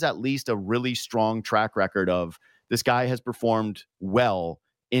there is at least a really strong track record of this guy has performed well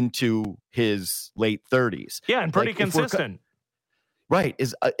into his late 30s. Yeah, and pretty consistent. Right.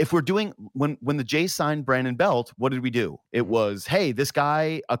 If we're doing when the Jays signed Brandon Belt, what did we do? It was, hey, this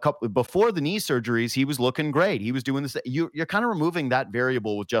guy before the knee surgeries, he was looking great. He was doing this. You're kind of removing that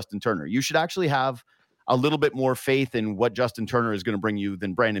variable with Justin Turner. You should actually have a little bit more faith in what Justin Turner is going to bring you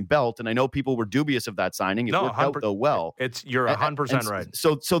than Brandon Belt. And I know people were dubious of that signing. It worked out though well. You're 100% right.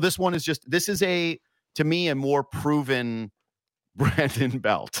 So this one is to me a more proven Brandon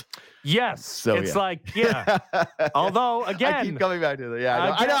Belt. Yes. So it's although again, I keep coming back to that.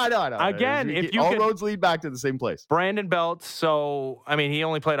 Yeah, I know. Again, if all roads lead back to the same place. Brandon Belt. So I mean, he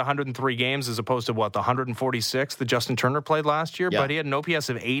only played 103 games as opposed to the 146 that Justin Turner played last year. But he had an OPS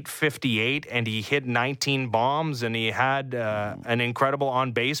of 858, and he hit 19 bombs, and he had an incredible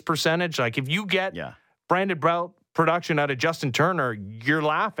on base percentage. If you get Brandon Belt production out of Justin Turner, you're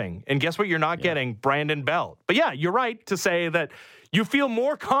laughing. And guess what? You're not getting Brandon Belt. But you're right to say that you feel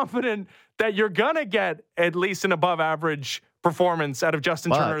more confident that you're going to get at least an above average performance out of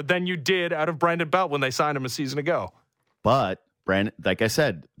Justin Turner than you did out of Brandon Belt when they signed him a season ago. But Brandon, like I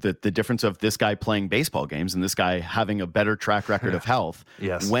said, the difference of this guy playing baseball games and this guy having a better track record of health.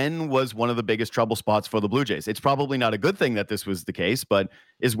 When was one of the biggest trouble spots for the Blue Jays? It's probably not a good thing that this was the case, but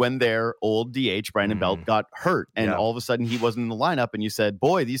is when their old DH, Brandon Belt, got hurt. And all of a sudden he wasn't in the lineup. And you said,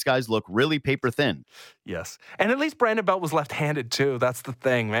 boy, these guys look really paper thin. Yes. And at least Brandon Belt was left-handed too. That's the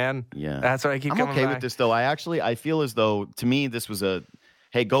thing, man. Yeah. That's why I keep coming back. I'm okay with this, though. I feel as though, to me, this was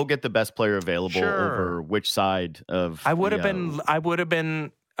hey, go get the best player available over which side of. I would have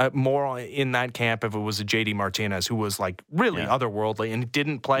been more in that camp if it was a JD Martinez, who was really otherworldly and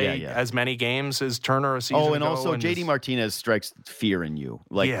didn't play as many games as Turner a season ago. Oh, and also JD Martinez strikes fear in you.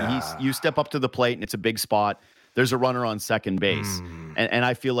 You step up to the plate and it's a big spot. There's a runner on second base. And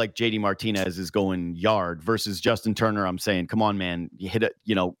I feel like JD Martinez is going yard versus Justin Turner. I'm saying, come on, man, you hit it,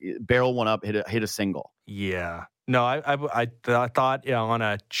 barrel one up, hit a single. Yeah. No, I thought on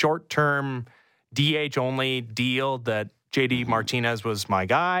a short-term DH only deal that JD Martinez was my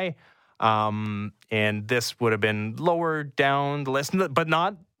guy, and this would have been lower down the list, but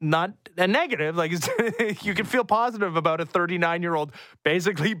not a negative. You can feel positive about a 39-year-old,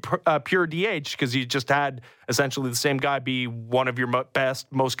 basically pure DH, because you just had essentially the same guy be one of your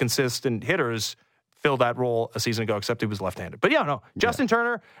best, most consistent hitters filled that role a season ago, except he was left-handed. But Justin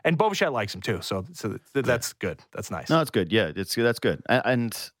Turner, and Bo Bichette likes him too, so that's good. That's nice. No, it's good. Yeah, that's good.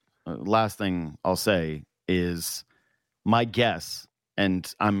 And last thing I'll say is my guess,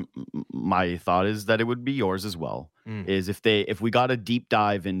 and my thought is that it would be yours as well, is if we got a deep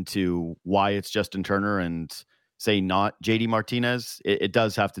dive into why it's Justin Turner and say not JD Martinez, it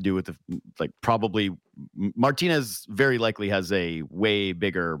does have to do with probably Martinez very likely has a way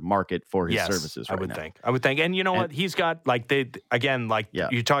bigger market for his services right now. I would think. And you know what? He's got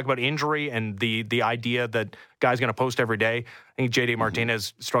you talk about injury and the idea that guy's going to post every day. I think JD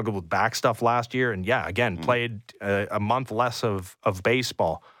Martinez struggled with back stuff last year and played a month less of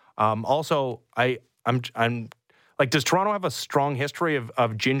baseball. Also, I'm like, does Toronto have a strong history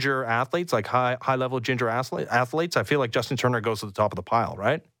of ginger athletes, like high-level ginger athletes? I feel like Justin Turner goes to the top of the pile,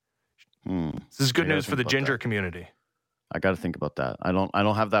 right? This is good news for the ginger community. I got to think about that. I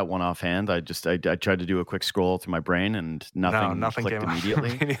don't have that one offhand. I tried to do a quick scroll through my brain and nothing clicked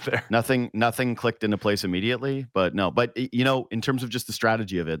immediately. Me neither. Nothing clicked into place immediately. But in terms of just the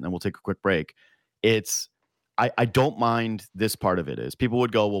strategy of it, and then we'll take a quick break. I don't mind this part of it is people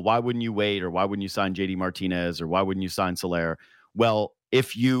would go, well, why wouldn't you wait? Or why wouldn't you sign JD Martinez? Or why wouldn't you sign Soler? Well,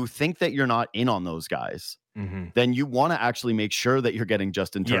 if you think that you're not in on those guys, then you want to actually make sure that you're getting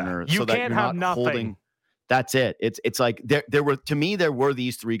Justin Turner so that you're not holding. That's it. It's like there were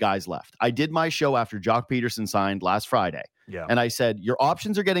these three guys left. I did my show after Jock Peterson signed last Friday. Yeah. And I said, your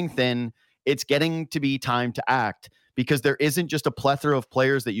options are getting thin. It's getting to be time to act because there isn't just a plethora of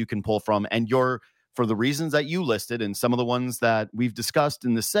players that you can pull from. And for the reasons that you listed and some of the ones that we've discussed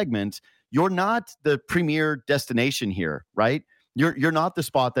in this segment, you're not the premier destination here, right? You're not the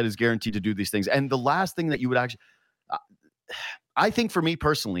spot that is guaranteed to do these things. And the last thing that you would actually, I think for me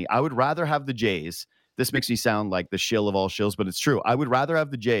personally, I would rather have the Jays. This makes me sound like the shill of all shills, but it's true. I would rather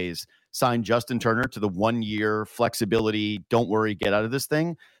have the Jays sign Justin Turner to the 1 year flexibility, don't worry, get out of this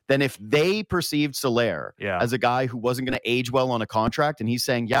thing, than if they perceived Soler as a guy who wasn't going to age well on a contract. And he's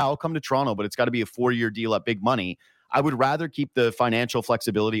saying, I'll come to Toronto, but it's got to be a 4-year deal at big money. I would rather keep the financial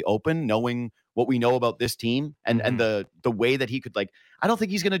flexibility open, knowing what we know about this team and the way that he could, I don't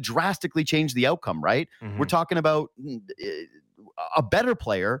think he's going to drastically change the outcome, right? We're talking about a better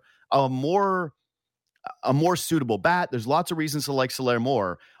player, a more suitable bat. There's lots of reasons to like Soler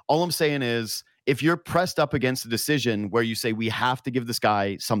more. All I'm saying is, if you're pressed up against a decision where you say we have to give this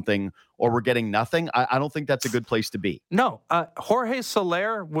guy something or we're getting nothing, I don't think that's a good place to be. No, Jorge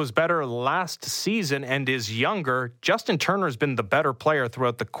Soler was better last season and is younger. Justin Turner has been the better player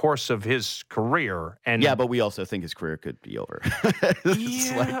throughout the course of his career. And but we also think his career could be over.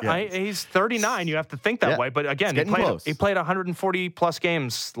 He's 39. You have to think that way. But again, he played 140 plus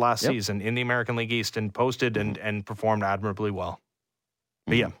games last season in the American League East and posted and performed admirably well.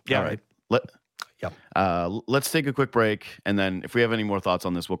 But all right. Let's take a quick break, and then if we have any more thoughts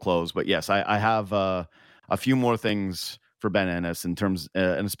on this, we'll close. But yes, I have a few more things for Ben Ennis in terms,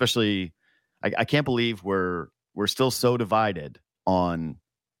 and especially, I can't believe we're still so divided on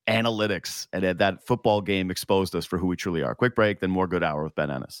analytics, and that football game exposed us for who we truly are. Quick break, then more Good Hour with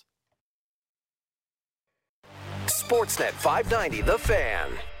Ben Ennis. Sportsnet 590, The Fan.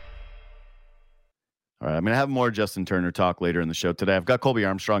 All right, I'm going to have more Justin Turner talk later in the show today. I've got Colby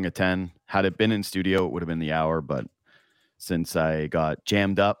Armstrong at 10. Had it been in studio, it would have been the hour, but since I got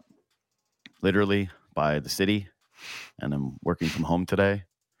jammed up, literally, by the city, and I'm working from home today,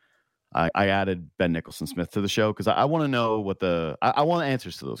 I added Ben Nicholson-Smith to the show because I want to know I want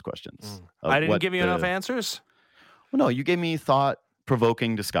answers to those questions. I didn't give you enough answers? Well, no, you gave me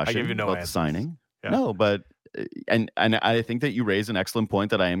thought-provoking discussion about the signing. Yeah. No, but... And I think that you raise an excellent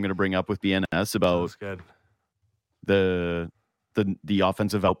point that I am going to bring up with BNS about the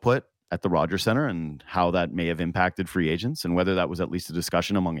offensive output at the Rogers Center and how that may have impacted free agents and whether that was at least a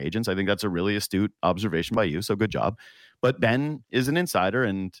discussion among agents. I think that's a really astute observation by you, so good job. But Ben is an insider,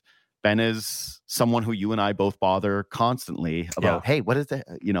 and Ben is someone who you and I both bother constantly about, hey, what is that?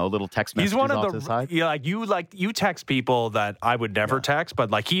 A little text message off to the side. Yeah, you text people that I would never text,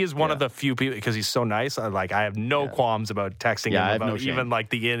 but he is one of the few people because he's so nice. I have no qualms about texting him about even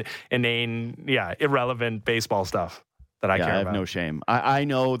the inane, irrelevant baseball stuff that I care about. I have no shame. I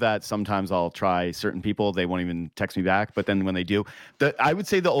know that sometimes I'll try certain people, they won't even text me back, but then when they do, I would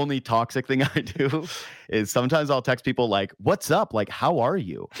say the only toxic thing I do is sometimes I'll text people what's up? How are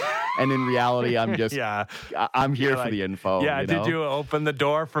you? And in reality, I'm just, I'm here for the info. Yeah, did you open the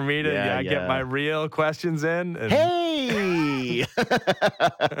door for me to get my real questions in? Hey!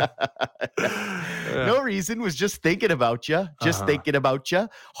 Hey. No reason. Was just thinking about you. Just thinking about you.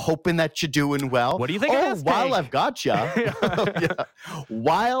 Hoping that you're doing well. What do you think of this while take? I've got you.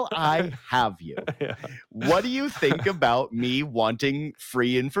 While I have you. What do you think about me wanting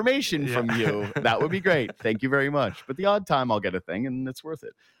free information from you? That would be great. Thank you very much. But the odd time I'll get a thing, and it's worth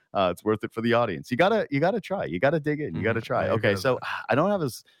it. It's worth it for the audience. You gotta try. You gotta dig in. You gotta try. Okay, so I don't have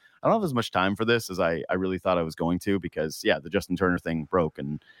as much time for this as I really thought I was going to, because the Justin Turner thing broke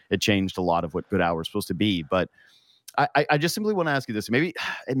and it changed a lot of what Good Hour is supposed to be. But I just simply want to ask you this. Maybe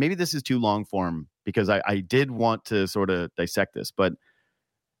this is too long form, because I did want to sort of dissect this, but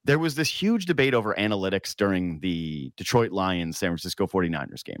there was this huge debate over analytics during the Detroit Lions San Francisco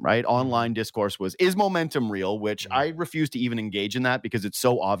 49ers game, right? Online discourse was, is momentum real? Which I refuse to even engage in that, because it's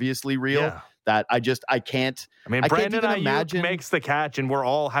so obviously real that I can't. I mean, Brandon can't imagine makes the catch and we're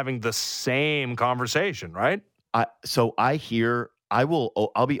all having the same conversation, right?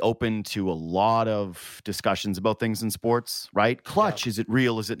 I'll be open to a lot of discussions about things in sports, right? Clutch, is it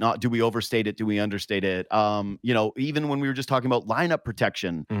real? Is it not? Do we overstate it? Do we understate it? Even when we were just talking about lineup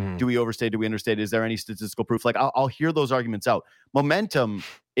protection, do we overstate? Do we understate it? Is there any statistical proof? Like, I'll hear those arguments out. Momentum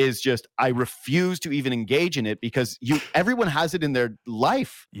is just, I refuse to even engage in it, because everyone has it in their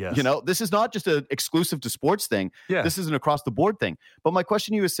life. Yes. This is not just an exclusive to sports thing. Yeah. This is an across the board thing. But my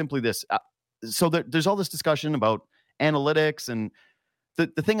question to you is simply this. So there's all this discussion about analytics, and the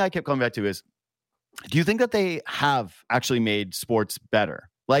thing I kept coming back to is, do you think that they have actually made sports better?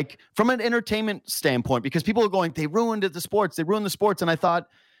 Like, from an entertainment standpoint, because people are going, they ruined the sports. And I thought,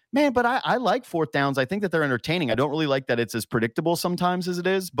 man, but I like fourth downs. I think that they're entertaining. I don't really like that it's as predictable sometimes as it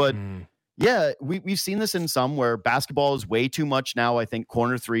is. But we've seen this in some where basketball is way too much now. I think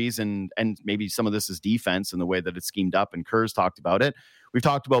corner threes and maybe some of this is defense and the way that it's schemed up. And Kerr's talked about it. We've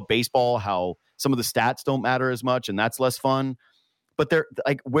talked about baseball, how some of the stats don't matter as much, and that's less fun. But they're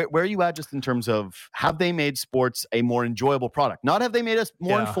like, where are you at just in terms of, have they made sports a more enjoyable product? Not have they made us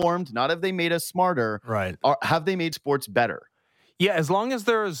more informed, not have they made us smarter, right? Or have they made sports better? Yeah, as long as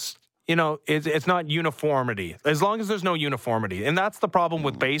there's, it's not uniformity. As long as there's no uniformity. And that's the problem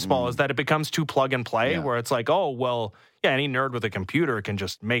with baseball, is that it becomes too plug and play, where it's like, oh, well, any nerd with a computer can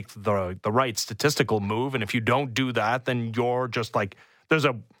just make the right statistical move. And if you don't do that, then you're just like,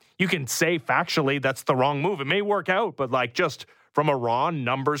 you can say factually that's the wrong move. It may work out, but like, just from a raw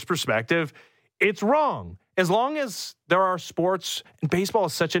numbers perspective, it's wrong. As long as there are sports, and baseball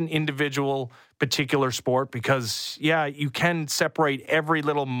is such an individual, particular sport, because, you can separate every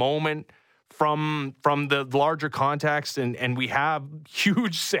little moment from the larger context, and we have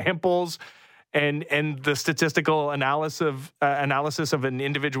huge samples, and the statistical analysis of an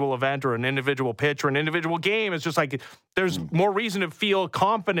individual event or an individual pitch or an individual game is just like, there's more reason to feel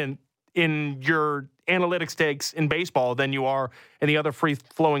confident in your analytics takes in baseball than you are in the other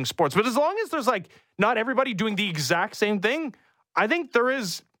free-flowing sports. But as long as there's like not everybody doing the exact same thing, I think there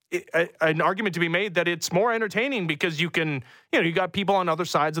is an argument to be made that it's more entertaining, because you can, you got people on other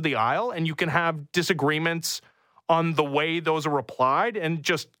sides of the aisle, and you can have disagreements on the way those are applied, and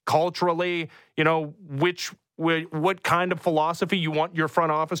just culturally, what kind of philosophy you want your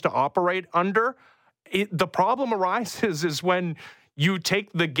front office to operate under. The problem arises is when you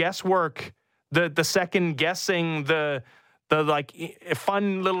take the guesswork, the second guessing, the like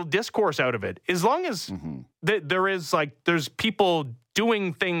fun little discourse out of it. As long as there's people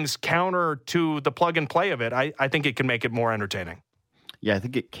doing things counter to the plug and play of it, I think it can make it more entertaining. Yeah, I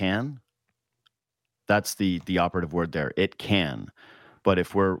think it can. That's the operative word there. It can. But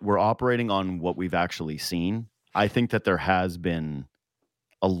if we're operating on what we've actually seen, I think that there has been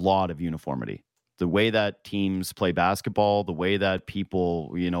a lot of uniformity. The way that teams play basketball, the way that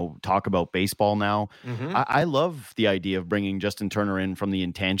people, talk about baseball now. I love the idea of bringing Justin Turner in from the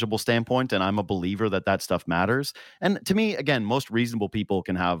intangible standpoint, and I'm a believer that stuff matters. And to me, again, most reasonable people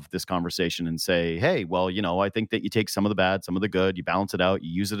can have this conversation and say, hey, well, I think that you take some of the bad, some of the good, you balance it out,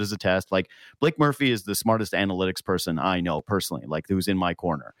 you use it as a test. Like, Blake Murphy is the smartest analytics person I know personally, like, who's in my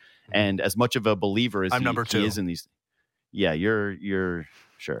corner. And as much of a believer as he is in these, you're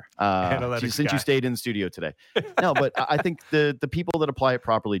sure. Since you stayed in the studio today. No, but I think the people that apply it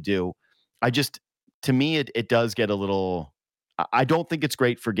properly do. To me, it does get a little, I don't think it's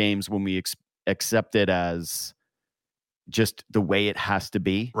great for games when we accept it as just the way it has to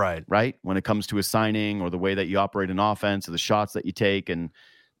be. Right. When it comes to a signing or the way that you operate an offense or the shots that you take. And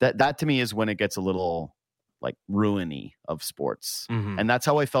that to me is when it gets a little like ruiny of sports. And that's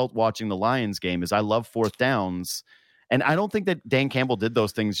how I felt watching the Lions game. Is I love fourth downs. And I don't think that Dan Campbell did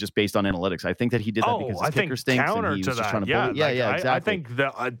those things just based on analytics. I think that he did that because his kicker stinks and he was just trying to bully. Yeah, exactly. I think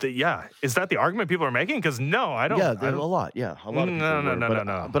is that the argument people are making? Because no, I don't. Yeah, there's a lot. Yeah, a lot of people.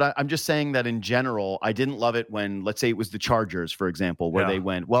 No. But I'm just saying that in general, I didn't love it when, let's say it was the Chargers, for example, where they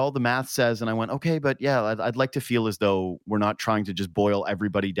went, well, the math says, and I went, okay, but yeah, I'd like to feel as though we're not trying to just boil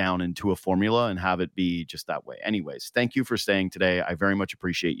everybody down into a formula and have it be just that way. Anyways, thank you for staying today. I very much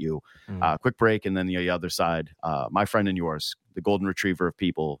appreciate you. Quick break, and then the other side, my friend and yours, the golden retriever of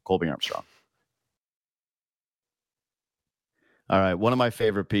people, Colby Armstrong. All right, one of my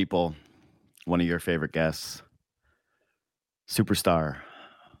favorite people, one of your favorite guests, superstar,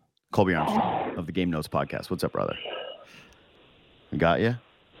 Colby Armstrong of the Game Notes podcast. What's up, brother? We got you?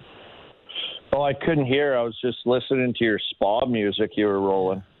 Oh, I couldn't hear. I was just listening to your spa music you were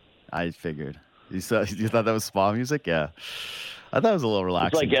rolling. I figured. You thought that was spa music? Yeah. I thought it was a little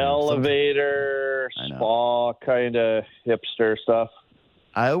relaxing. It's like elevator, spa, kind of hipster stuff.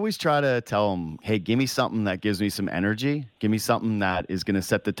 I always try to tell them, hey, give me something that gives me some energy. Give me something that is going to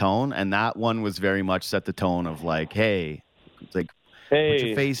set the tone. And that one was very much set the tone of like, hey, it's like, hey, put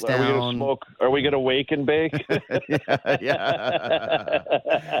your face down. Are we going to smoke? Are we going to wake and bake? Yeah.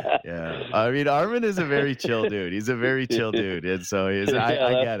 I mean, Armin is a very chill dude. He's a very chill dude. And so I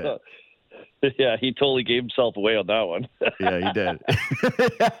get it. Yeah, he totally gave himself away on that one. Yeah, he did.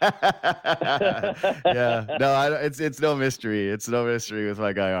 Yeah, no, it's no mystery. It's no mystery with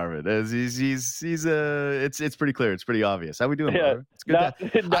my guy Armin. It's pretty clear. It's pretty obvious. How we doing, brother? It's good.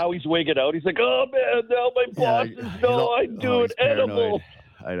 Now he's wigging out. He's like, oh man, now my bosses know I'm doing edible.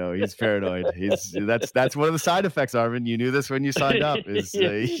 I know he's paranoid. That's one of the side effects, Armin. You knew this when you signed up. Is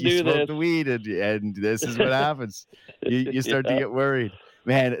you smoke the weed, and this is what happens. You start to get worried.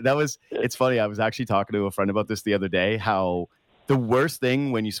 Man, it's funny. I was actually talking to a friend about this the other day, how the worst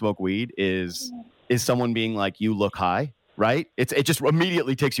thing when you smoke weed is someone being like, you look high, right? It just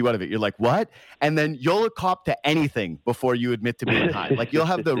immediately takes you out of it. You're like, what? And then you'll cop to anything before you admit to being high. Like you'll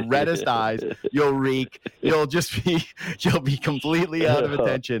have the reddest eyes, you'll reek, you'll be completely out of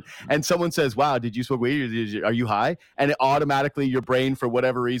attention. And someone says, wow, did you smoke weed? Are you high? And it automatically, your brain, for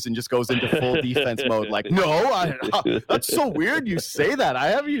whatever reason, just goes into full defense mode. Like, no, that's so weird you say that. I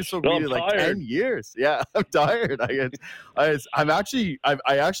haven't used smoked weed in like 10 years. Yeah, I'm tired. I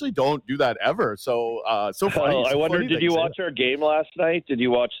actually don't do that ever. So funny. I wonder, did you watch our game last night? Did you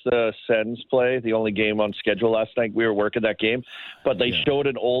watch the Sens play? The only game on schedule last night. We were working that game, but they showed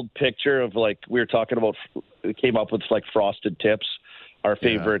an old picture of, like, we were talking about, we came up with like frosted tips, our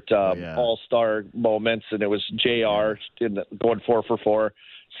favorite all-star moments, and it was JR going 4 for 4,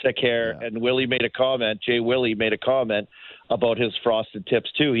 sick hair, and Jay Willie made a comment about his frosted tips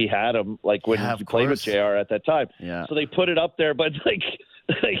too. He had them like when he played with JR at that time. Yeah. So they put it up there, but like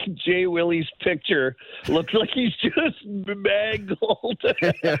Jay Willie's picture looks like he's just mangled.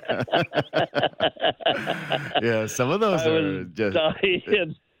 Yeah, some of those are just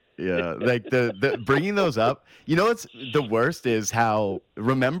dying. Yeah, like the bringing those up. You know what's the worst is how,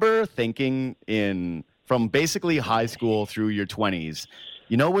 remember thinking from basically high school through your 20s.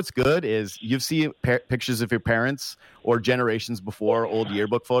 You know what's good is you've seen pictures of your parents or generations before, old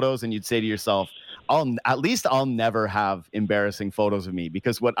yearbook photos, and you'd say to yourself, I'll never have embarrassing photos of me,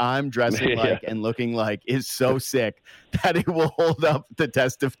 because what I'm dressing like and looking like is so sick that it will hold up the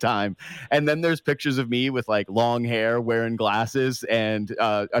test of time. And then there's pictures of me with like long hair, wearing glasses, and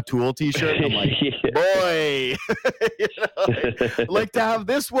a Tool t-shirt. I'm like, boy, like to have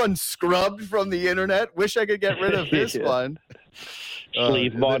this one scrubbed from the internet. Wish I could get rid of this one.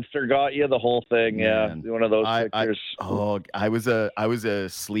 Sleeve monster got you, the whole thing. Man, yeah, one of those pictures. I was a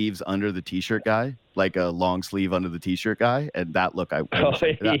sleeves under the t-shirt guy, like a long sleeve under the t-shirt guy, and that look, that was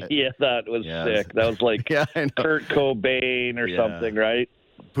sick. That was like Kurt Cobain or something, right?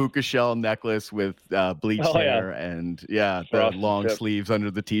 Puka shell necklace with bleached hair and the long sleeves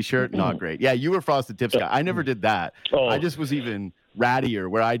under the t-shirt. Not great. Yeah, you were frosted tips guy. I never did that. I just was even rattier,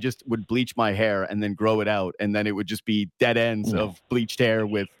 where I just would bleach my hair and then grow it out, and then it would just be dead ends of bleached hair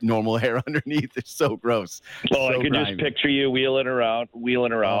with normal hair underneath. It's so gross. I could just picture you wheeling around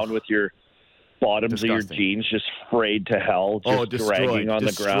with your bottoms of your jeans just frayed to hell, just dragging on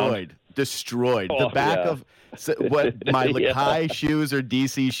the ground. Destroyed. The back of what my high shoes or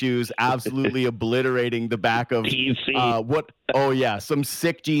DC shoes, absolutely obliterating the back of DC. Some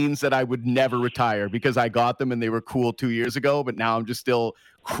sick jeans that I would never retire because I got them and they were cool 2 years ago, but now I'm just still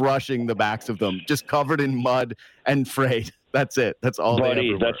crushing the backs of them, just covered in mud and frayed. That's it. That's all.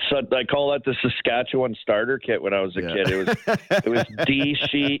 Buddy, I call that the Saskatchewan starter kit when I was a kid. It was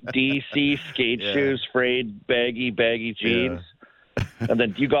DC skate shoes, frayed baggy jeans. And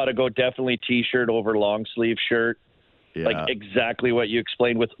then you got to go definitely t-shirt over long sleeve shirt. Yeah. Like exactly what you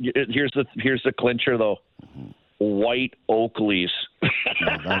explained. With here's the clincher though. White Oakleys.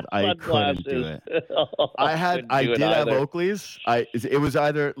 No, I couldn't do it. I did have Oakleys. It was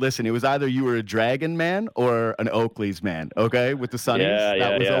either you were a Dragon man or an Oakleys man. Okay, with the Sunnies,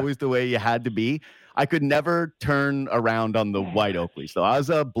 that was always the way you had to be. I could never turn around on the white Oakleys, though. I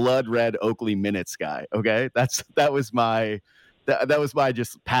was a blood red Oakley Minutes guy. Okay, that was my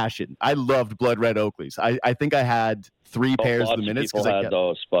just passion. I loved blood red Oakleys. I think I had 3 pairs of the Minutes because I had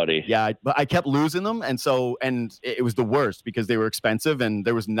those, buddy. Yeah, but I kept losing them, and it was the worst because they were expensive, and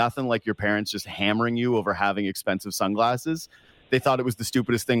there was nothing like your parents just hammering you over having expensive sunglasses. They thought it was the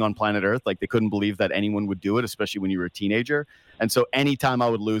stupidest thing on planet Earth. Like, they couldn't believe that anyone would do it, especially when you were a teenager. And so anytime I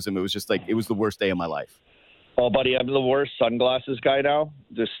would lose them, it was just like, it was the worst day of my life. Oh, buddy, I'm the worst sunglasses guy now.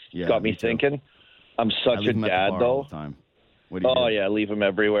 Just got me thinking. I'm such a dad, though. Yeah, leave them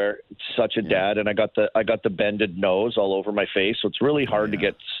everywhere. Such a dad, and I got the bended nose all over my face, so it's really hard to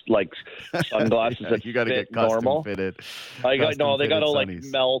get like sunglasses that you got to get custom normal. Fitted. They got to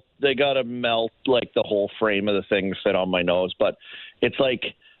melt. They got to melt like the whole frame of the thing fit on my nose. But it's like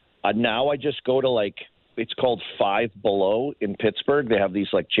now I just go to like it's called Five Below in Pittsburgh. They have these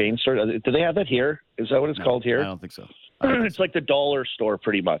like chain stores. Do they have that here? Is that what it's called here? I don't think so. It's like the dollar store,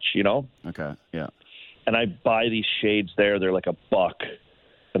 pretty much. You know? Okay. Yeah. And I buy these shades there. They're like $1,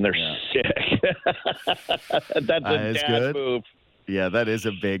 and they're sick. That's a dad move. Yeah, that is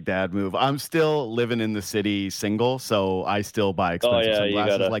a big dad move. I'm still living in the city single, so I still buy expensive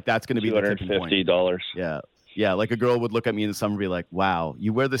sunglasses. Like, that's going to be the tipping point. $250. Yeah, like a girl would look at me in the summer and be like, wow,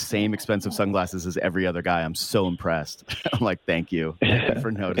 you wear the same expensive sunglasses as every other guy. I'm so impressed. I'm like, thank you. Thank you for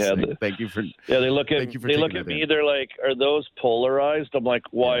noticing. Thank you for they look at me. They're like, are those polarized? I'm like,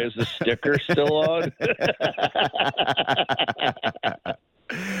 why is the sticker still on?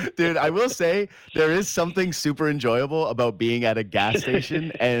 Dude, I will say there is something super enjoyable about being at a gas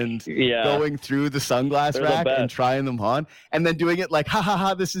station and going through the sunglass rack and trying them on, and then doing it like, ha ha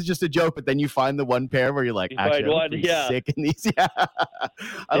ha, this is just a joke. But then you find the one pair where you're like, actually, I'm sick in these.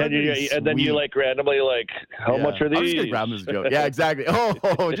 And then you like randomly like, how much are these? I'm just gonna grab them as a joke. Yeah, exactly.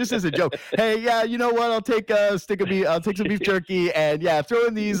 Oh, just as a joke. Hey, yeah, you know what? I'll take a stick of beef. I'll take some beef jerky, and throw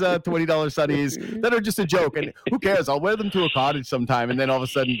in these $20 Sunnies that are just a joke. And who cares? I'll wear them to a cottage sometime, and then all of a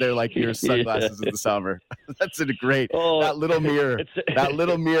sudden they're like your sunglasses in the summer. That's a great. That little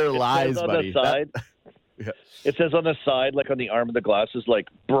mirror lies, buddy. It says on the side, like on the arm of the glasses, like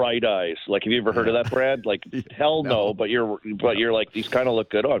Bright Eyes. Like, have you ever heard of that brand? Like, hell no. But you're like, these kind of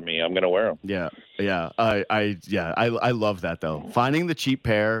look good on me. I'm gonna wear them. Yeah. I love that though. Finding the cheap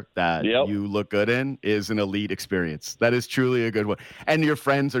pair that you look good in is an elite experience. That is truly a good one. And your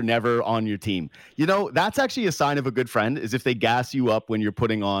friends are never on your team. You know, that's actually a sign of a good friend, is if they gas you up when you're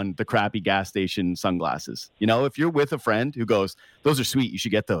putting on the crappy gas station sunglasses. You know, if you're with a friend who goes, those are sweet, you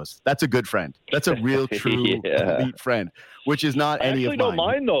should get those. That's a good friend. That's a real, true elite friend, which is not any of mine. I actually don't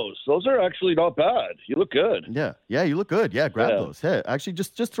mind those. Those are actually not bad. You look good. Yeah, you look good. Yeah, grab those. Hey, actually,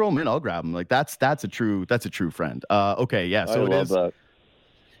 just throw them in. I'll grab them. Like, that's a true friend. Okay, yeah. So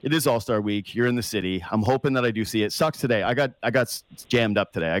it is All-Star Week. You're in the city. I'm hoping that I do see it. Sucks today. I got jammed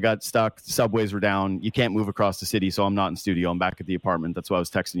up today. I got stuck. Subways were down. You can't move across the city, so I'm not in studio. I'm back at the apartment. That's why I was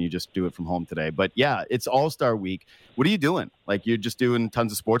texting you, just do it from home today. But yeah, it's All-Star Week. What are you doing? Like, you're just doing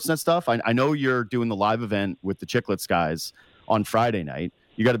tons of Sportsnet stuff? I know you're doing the live event with the Chicklets guys on Friday night.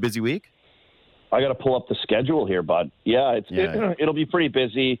 You got a busy week? I got to pull up the schedule here, bud. Yeah, it'll be pretty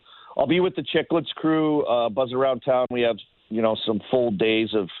busy. I'll be with the Chicklets crew, buzz around town. We have some full days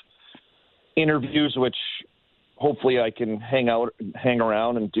of interviews, which hopefully I can hang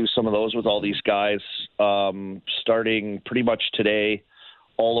around and do some of those with all these guys, starting pretty much today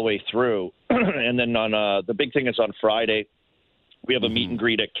all the way through. And then on the big thing is on Friday, we have a meet and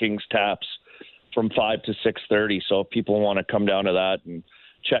greet at King's Taps from 5 to 6:30. So if people want to come down to that and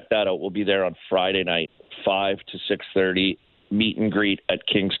check that out, we'll be there on Friday night, 5 to 6:30. Meet and greet at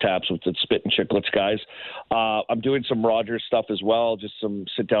King's Taps with the Spit and Chicklets guys. I'm doing some Rogers stuff as well, just some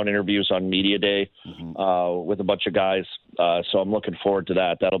sit-down interviews on Media Day with a bunch of guys. So I'm looking forward to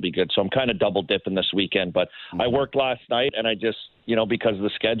that. That'll be good. So I'm kind of double dipping this weekend. But I worked last night, and I just, because of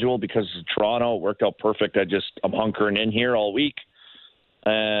the schedule, because of Toronto, it worked out perfect. I'm hunkering in here all week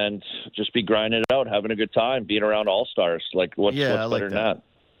and just be grinding it out, having a good time, being around All-Stars. Like, what's better than that?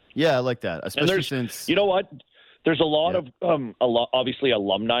 Yeah, I like that, especially since... You know what? There's a lot of obviously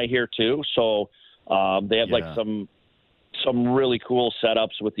alumni here too, so they have like some really cool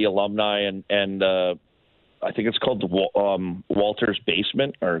setups with the alumni, and I think it's called the Walter's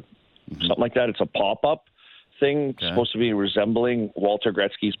Basement or something like that. It's a pop-up thing supposed to be resembling Walter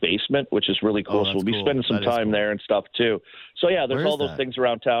Gretzky's basement, which is really cool. So we'll be spending some time there and stuff too. So yeah, there's all those things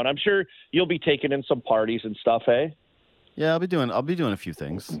around town. I'm sure you'll be taking in some parties and stuff, hey? Yeah, I'll be doing a few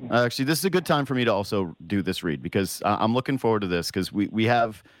things. Actually, this is a good time for me to also do this read because I'm looking forward to this because we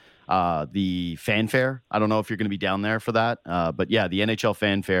have the fanfare. I don't know if you're going to be down there for that, but yeah, the NHL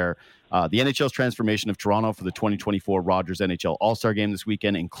fanfare. The NHL's transformation of Toronto for the 2024 Rogers NHL All-Star Game this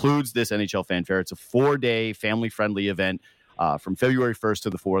weekend includes this NHL fanfare. It's a 4-day family-friendly event from February 1st to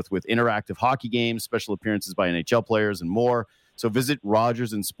the 4th with interactive hockey games, special appearances by NHL players, and more. So visit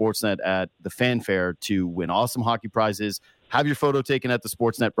Rogers and Sportsnet at the fanfare to win awesome hockey prizes, have your photo taken at the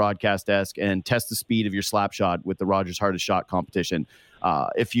Sportsnet broadcast desk, and test the speed of your slap shot with the Rogers Hardest Shot competition.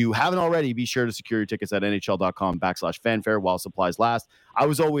 If you haven't already, be sure to secure your tickets at nhl.com/fanfare while supplies last. I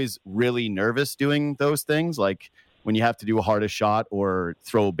was always really nervous doing those things, like when you have to do a hardest shot or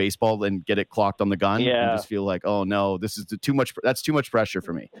throw a baseball and get it clocked on the gun. Yeah. And just feel like, oh no, this is too much. That's too much pressure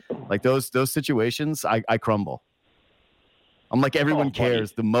for me. Like those situations, I crumble. I'm like, everyone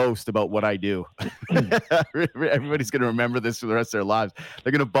cares the most about what I do. Everybody's going to remember this for the rest of their lives.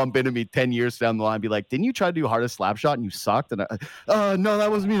 They're going to bump into me 10 years down the line and be like, didn't you try to do hardest slap shot and you sucked? And no, that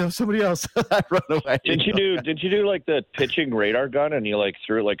wasn't me. That was somebody else. I run away. Did you do like the pitching radar gun and you like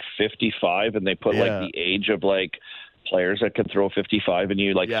threw like 55 and they put like the age of like players that can throw 55 and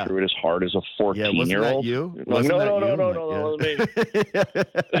you like threw it as hard as a 14-year-old? You? Like, no,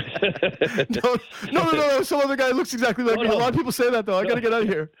 some other guy looks exactly like me. A lot of people say that though. I gotta get out of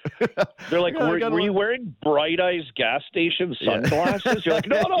here. They're like, were you wearing Bright Eyes gas station sunglasses? You're like,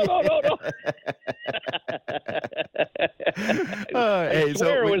 no. I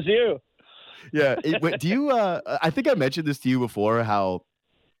swear it was you. Yeah. Do you I think I mentioned this to you before, how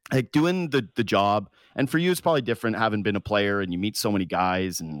like doing the job, and for you it's probably different having been a player and you meet so many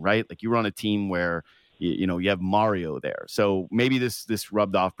guys, and right, like you were on a team where you know you have Mario there, so maybe this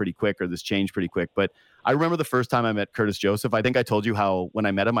rubbed off pretty quick or this changed pretty quick. But I remember the first time I met Curtis Joseph, I think I told you how when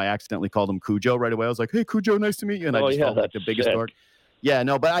I met him I accidentally called him Cujo right away. I was like, hey Cujo, nice to meet you, and I just felt like the biggest dork. Yeah,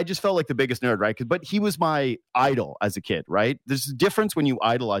 no, but I just felt like the biggest nerd, right? But he was my idol as a kid, right? There's a difference when you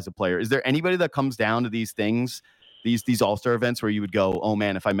idolize a player. Is there anybody that comes down to these things, these all-star events, where you would go, oh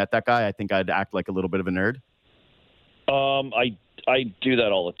man, if I met that guy, I think I'd act like a little bit of a nerd? I do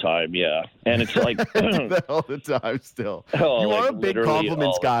that all the time, yeah. And it's like I do that all the time still. You are a big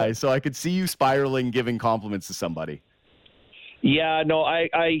compliments guy, so I could see you spiraling giving compliments to somebody. Yeah, no,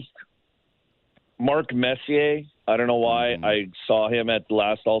 I Mark Messier, I don't know why. I saw him at the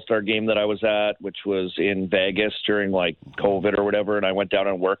last All-Star game that I was at, which was in Vegas during like COVID or whatever, and I went down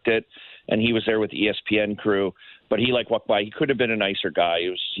and worked it, and he was there with the ESPN crew. But he like walked by. He could have been a nicer guy.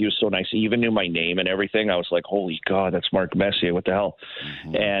 He was so nice. He even knew my name and everything. I was like, holy God, that's Mark Messier. What the hell?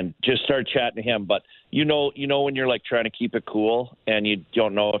 And just started chatting to him. But you know when you're like trying to keep it cool and you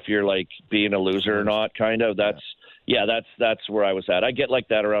don't know if you're like being a loser or not, kind of. That's where I was at. I get like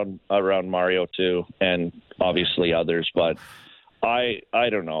that around Mario too, and obviously others. But I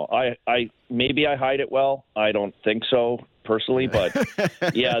don't know. I maybe I hide it well. I don't think so personally, but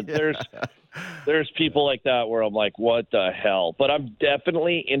yeah, there's people like that where I'm like, what the hell? But I'm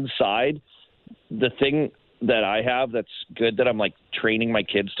definitely inside. The thing that I have that's good that I'm like training my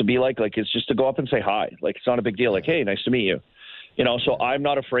kids to be like is just to go up and say hi. Like it's not a big deal. Like, hey, nice to meet you. You know, so I'm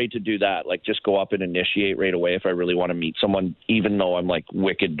not afraid to do that. Like just go up and initiate right away if I really want to meet someone, even though I'm like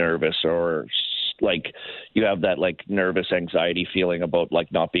wicked nervous or like you have that like nervous anxiety feeling about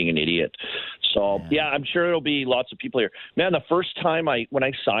like not being an idiot. So yeah, I'm sure there'll be lots of people here. Man, the first time when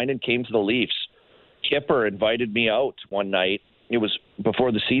I signed and came to the Leafs, Kipper invited me out one night. It was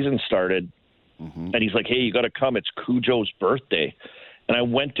before the season started. And he's like, hey, you got to come. It's Cujo's birthday. And I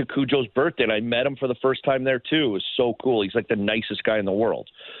went to Cujo's birthday and I met him for the first time there too. It was so cool. He's like the nicest guy in the world.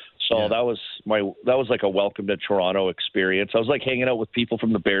 So that was like a welcome to Toronto experience. I was like hanging out with people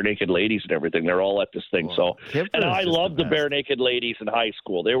from the Bare Naked Ladies and everything. They're all at this thing. So, and I loved the Bare Naked Ladies in high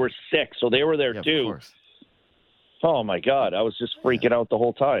school. They were sick, so they were there too. Oh my God, I was just freaking out the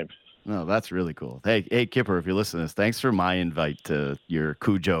whole time. No, that's really cool. Hey, Kipper, if you're listening to this, thanks for my invite to your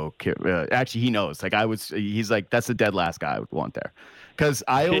Cujo. Actually, he knows. Like he's like, that's the dead last guy I would want there, because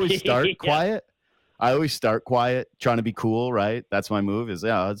I always start quiet. I always start quiet, trying to be cool, right? That's my move is,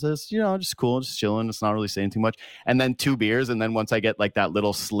 it's just, just cool, just chilling. It's not really saying too much. And then 2 beers. And then once I get like that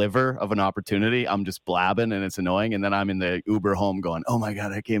little sliver of an opportunity, I'm just blabbing and it's annoying. And then I'm in the Uber home going, oh my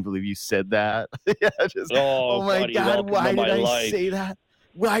God, I can't believe you said that. Oh my God, why did I say that?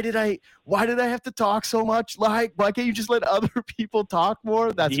 Why did I have to talk so much? Like, why can't you just let other people talk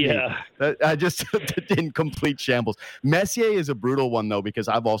more? That's me. I just in complete shambles. Messier is a brutal one though, because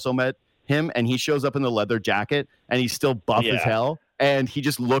I've also met him, and he shows up in the leather jacket, and he's still buff as hell, and he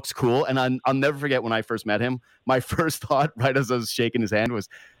just looks cool. And I'll never forget when I first met him. My first thought, right as I was shaking his hand, was,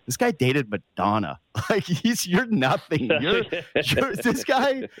 this guy dated Madonna. Like, you're nothing. This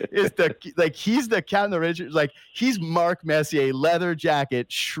guy is he's the Captain Richards. Like, he's Mark Messier, leather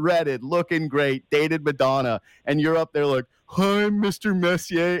jacket, shredded, looking great, dated Madonna, and you're up there like, hi, Mr.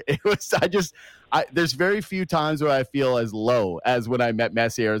 Messier. It was, there's very few times where I feel as low as when I met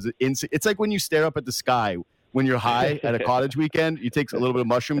Messier. It's like when you stare up at the sky when you're high at a cottage weekend. You take a little bit of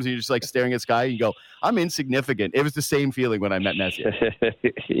mushrooms and you're just like staring at sky and you go, I'm insignificant. It was the same feeling when I met Messier.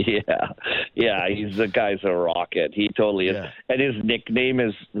 Yeah, the guy's a rocket. He totally is. And his nickname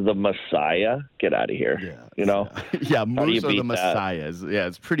is the Messiah. Get out of here. Yeah, Moose or the Messiah.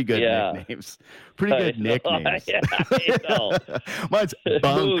 It's pretty good nicknames. Pretty good nicknames. I know. Mine's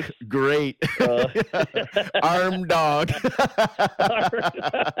Bunk. Great. Arm Dog.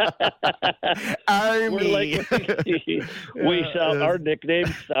 Army. Our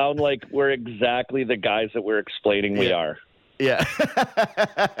nicknames sound like we're exactly the guys that we're explaining we are. Yeah.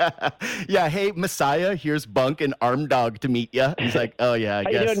 Hey, Messiah, here's Bunk and Arm Dog to meet you. He's like, oh, yeah, I How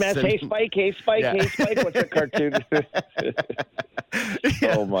guess. You doing, Matt? Hey, Spike. Hey, Spike. What's your cartoon?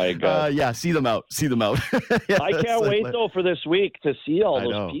 Oh, my God. See them out. I can't wait, though, for this week to see all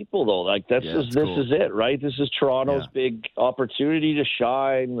those people, though. Like, this is it, right? This is Toronto's big opportunity to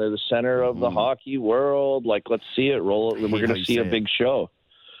shine. They're the center of the hockey world. Like, let's see it roll. We're going to see a big show.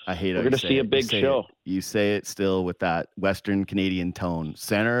 I hate it. We're going to see a big show. You say it still with that Western Canadian tone.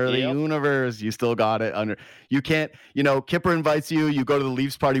 Center of the universe. You still got it under. You can't, Kipper invites you. You go to the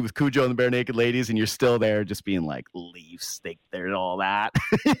Leafs party with Cujo and the Bare Naked Ladies, and you're still there just being like, Leafs, they're all that.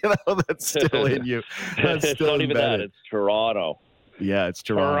 That's still in you. That's still not even that. It's Toronto. Yeah, it's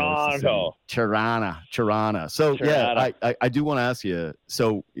Toronto. Toronto. So, I do want to ask you.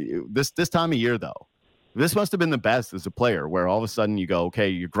 So, this time of year, though, this must have been the best as a player, where all of a sudden you go, okay,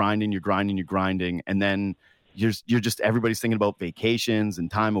 you're grinding, and then you're just, everybody's thinking about vacations and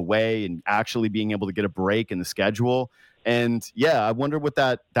time away and actually being able to get a break in the schedule. And I wonder what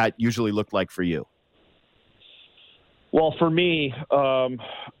that usually looked like for you. Well, for me,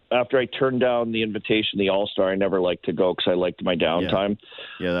 after I turned down the invitation, the All-Star, I never liked to go because I liked my downtime.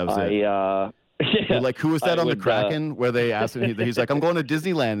 Yeah, that was it. Like, who was that on the Kraken where they asked him, he's like, I'm going to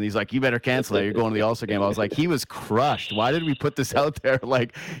Disneyland. And he's like, you better cancel it. You're going to the All-Star game. I was like, he was crushed. Why did we put this out there?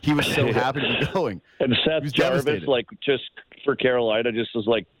 Like, he was so happy to be going. And Seth Jarvis, just for Carolina, just was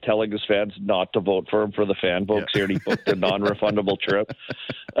like telling his fans not to vote for him for the fan vote here, and he booked a non-refundable trip.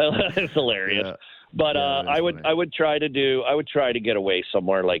 It's hilarious. Yeah. But I would try to get away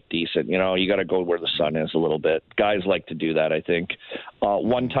somewhere like decent. You got to go where the sun is a little bit. Guys like to do that, I think.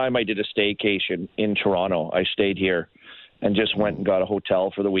 One time I did a staycation in Toronto. I stayed here and just went and got a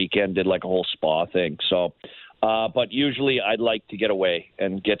hotel for the weekend, did like a whole spa thing. So, but usually I'd like to get away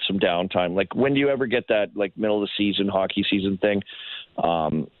and get some downtime. Like, when do you ever get that like middle of the season, hockey season thing?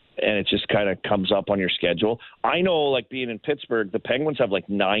 And it just kind of comes up on your schedule. I know, like, being in Pittsburgh, the Penguins have like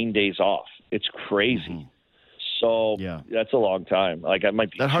 9 days off. It's crazy. Mm-hmm. So that's a long time. Like, it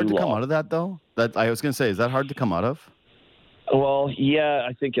might be that hard to long. Come out of that, though? That I was going to say, is that hard to come out of? Well, yeah,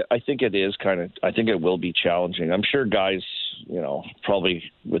 I think it is kind of. I think it will be challenging. I'm sure guys, probably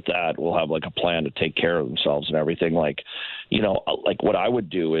with that will have like a plan to take care of themselves and everything. Like, like what I would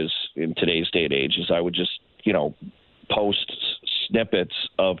do is in today's day and age is I would just, post snippets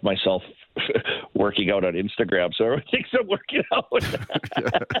of myself working out on Instagram, so everyone thinks I'm working out.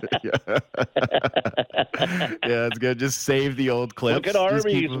 Yeah, it's good. Just save the old clips. Look at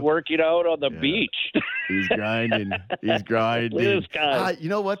Army. He's working out on the beach. He's grinding. Look at this guy. You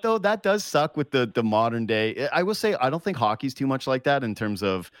know what, though? That does suck with the modern day. I will say I don't think hockey's too much like that in terms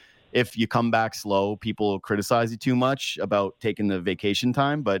of if you come back slow, people criticize you too much about taking the vacation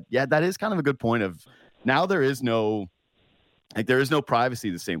time. But, yeah, that is kind of a good point of now there is no privacy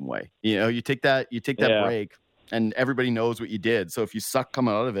the same way. You take that break and everybody knows what you did. So if you suck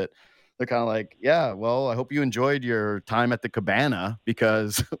coming out of it, they're kind of like, yeah, well, I hope you enjoyed your time at the cabana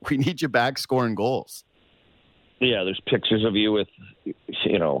because we need you back scoring goals. Yeah, there's pictures of you with,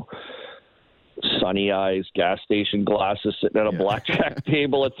 sunny eyes, gas station glasses, sitting at a blackjack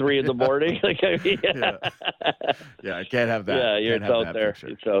table at 3 a.m. Like, I mean, I can't have that. Yeah, it's out there. Picture.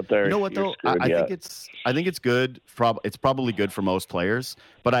 It's out there. You know what though? I think it's good. It's probably good for most players,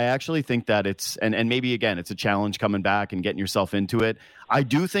 but I actually think that it's and maybe again it's a challenge coming back and getting yourself into it. I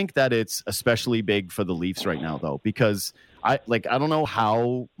do think that it's especially big for the Leafs right now though, because I don't know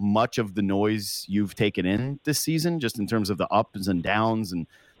how much of the noise you've taken in this season, just in terms of the ups and downs and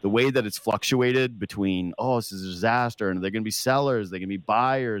the way that it's fluctuated between, this is a disaster, and they're going to be sellers, they're going to be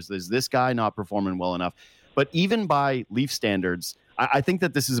buyers, there's this guy not performing well enough. But even by Leaf standards, I think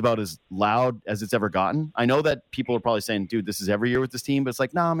that this is about as loud as it's ever gotten. I know that people are probably saying, dude, this is every year with this team, but it's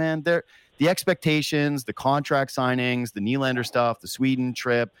like, nah, man, the expectations, the contract signings, the Nylander stuff, the Sweden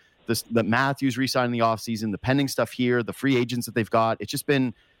trip, the Matthews re-signing the offseason, the pending stuff here, the free agents that they've got. It's just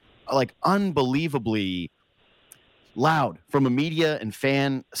been like unbelievably loud from a media and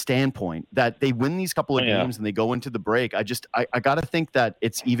fan standpoint that they win these couple of games and they go into the break. I got to think that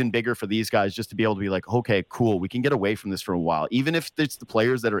it's even bigger for these guys just to be able to be like, okay, cool, we can get away from this for a while. Even if it's the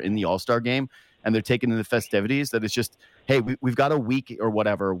players that are in the All-Star game and they're taking in the festivities, that it's just, hey, we've got a week or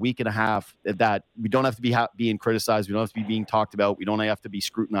whatever, a week and a half that we don't have to be being criticized. We don't have to be being talked about. We don't have to be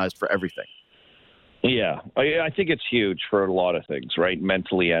scrutinized for everything. Yeah, I think it's huge for a lot of things, right?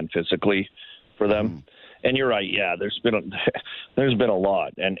 Mentally and physically for them. And you're right. Yeah, there's been a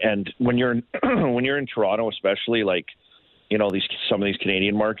lot. And when you're in Toronto, especially, like, you know, some of these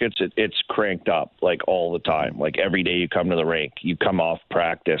Canadian markets, it's cranked up like all the time. Like every day you come to the rink, you come off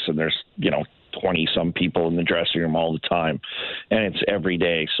practice, and there's 20 some people in the dressing room all the time, and it's every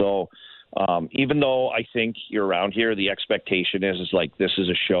day. So even though I think you're around here, the expectation is like this is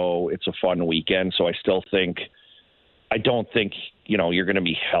a show, it's a fun weekend. So I don't think you're going to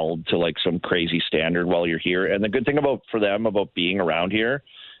be held to like some crazy standard while you're here. And the good thing about being around here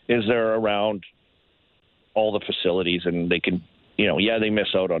is they're around all the facilities, and they can, they miss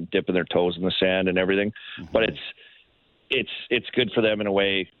out on dipping their toes in the sand and everything, but it's good for them in a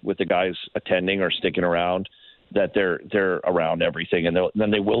way with the guys attending or sticking around, that they're around everything, and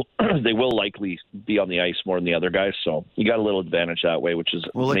then they will likely be on the ice more than the other guys. So you got a little advantage that way, which is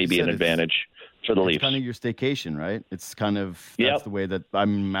maybe an advantage for the Leafs. It's kind of your staycation, right? It's kind of that's the way that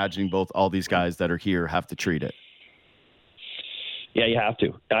I'm imagining all these guys that are here have to treat it. Yeah, you have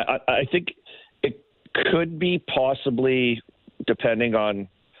to. I think it could be possibly, depending on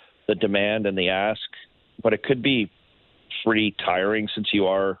the demand and the ask, but it could be pretty tiring since you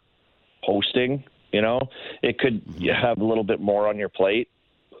are hosting. It could have a little bit more on your plate,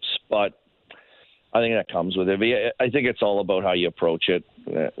 but I think that comes with it. I think it's all about how you approach it,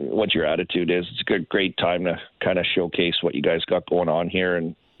 what your attitude is. It's a great time to kind of showcase what you guys got going on here,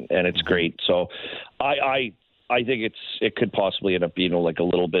 and it's great. So I think it could possibly end up being like a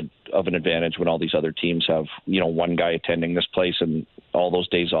little bit of an advantage when all these other teams have, one guy attending this place and all those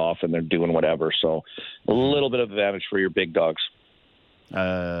days off, and they're doing whatever. So a little bit of advantage for your big dogs.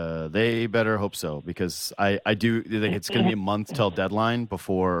 They better hope so, because I do think it's going to be a month till deadline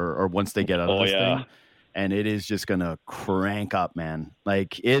once they get out of this thing, and it is just going to crank up, man.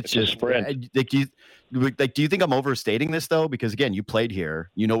 Like it's just do you think I'm overstating this though? Because again, you played here,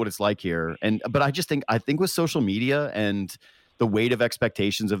 you know what it's like here, but I think with social media and the weight of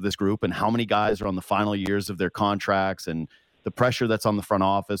expectations of this group and how many guys are on the final years of their contracts and the pressure that's on the front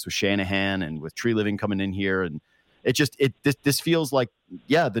office with Shanahan and with Tree Living coming in here, and this feels like,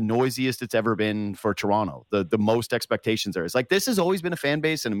 the noisiest it's ever been for Toronto. The most expectations there. It's like this has always been a fan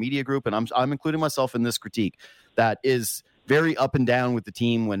base and a media group, and I'm including myself in this critique, that is very up and down with the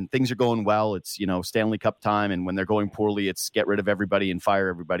team. When things are going well, it's Stanley Cup time, and when they're going poorly, it's get rid of everybody and fire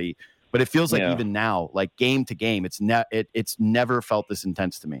everybody. But it feels like even now, like game to game, it's never felt this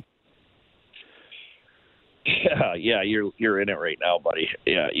intense to me. Yeah, you're in it right now, buddy.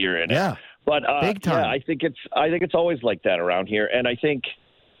 Yeah, you're in it. Yeah. But big time. I think it's always like that around here, and I think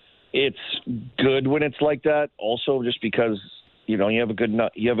it's good when it's like that. Also, just because you have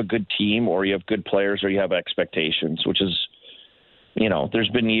a good team, or you have good players, or you have expectations, which is there's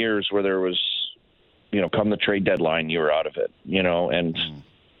been years where there was come the trade deadline, you were out of it, and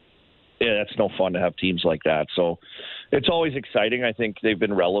that's no fun to have teams like that. So it's always exciting. I think they've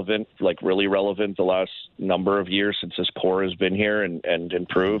been relevant, like really relevant, the last number of years since this core has been here and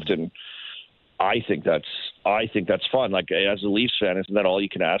improved. And I think that's fun. Like, as a Leafs fan, isn't that all you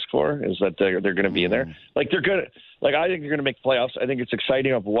can ask for? Is that they're going to be in there? Like, they're good. Like, I think they're going to make the playoffs. I think it's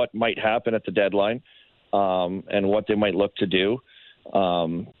exciting of what might happen at the deadline, and what they might look to do.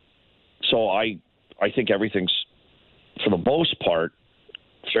 So I think everything's, for the most part,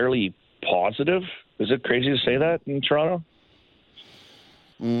 fairly positive. Is it crazy to say that in Toronto?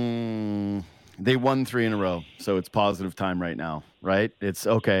 They won 3 in a row, so it's positive time right now, right? It's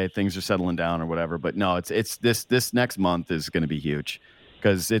okay, things are settling down or whatever, but no, it's this next month is going to be huge,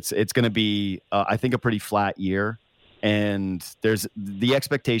 because it's going to be I think a pretty flat year, and there's the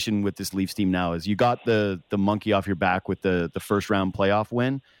expectation with this Leafs team now is you got the monkey off your back with the first round playoff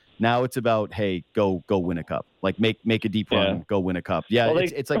win. Now it's about, hey, go win a cup, like make a deep run, go win a cup. Yeah, well,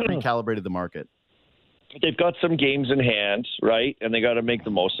 it's like recalibrated the market. they've got some games in hand, right? And they got to make the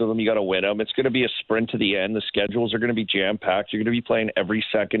most of them. You got to win them. It's going to be a sprint to the end. The schedules are going to be jam-packed. You're going to be playing every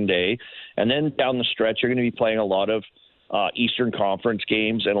second day. And then down the stretch, you're going to be playing a lot of Eastern Conference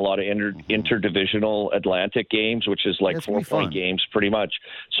games and a lot of interdivisional Atlantic games, which is like 4-point games pretty much.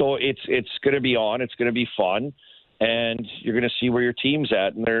 So it's going to be on. It's going to be fun. And you're going to see where your team's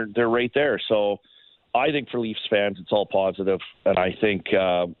at, and they're right there. So I think for Leafs fans, it's all positive, and I think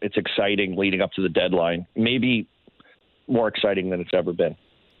it's exciting leading up to the deadline. Maybe more exciting than it's ever been.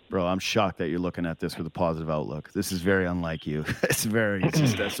 Bro, I'm shocked that you're looking at this with a positive outlook. This is very unlike you. It's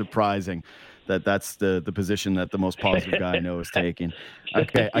just surprising that that's the position that the most positive guy I know is taking.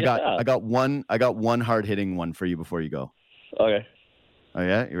 Okay, I got one hard hitting one for you before you go. Okay. Oh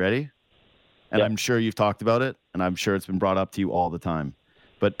yeah, you ready? And yeah. I'm sure you've talked about it, and I'm sure it's been brought up to you all the time.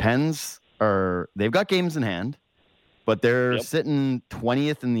 But Pens they've got games in hand, but they're sitting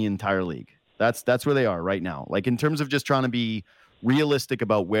 20th in the entire league. That's where they are right now. Like in terms of just trying to be realistic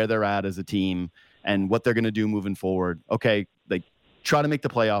about where they're at as a team and what they're going to do moving forward. Okay, like try to make the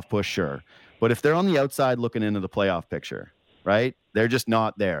playoff push, sure. But if they're on the outside looking into the playoff picture, right? They're just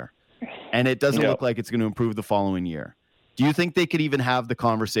not there. And it doesn't look like it's going to improve the following year. Do you think they could even have the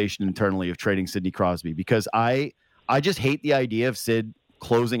conversation internally of trading Sidney Crosby? Because I just hate the idea of Sid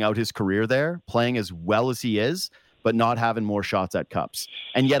closing out his career there, playing as well as he is, but not having more shots at cups.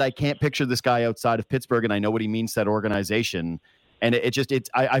 And yet I can't picture this guy outside of Pittsburgh, and I know what he means to that organization. And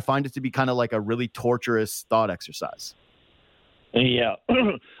I find it to be kind of like a really torturous thought exercise. Yeah,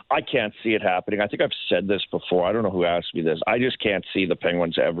 I can't see it happening. I think I've said this before. I don't know who asked me this. I just can't see the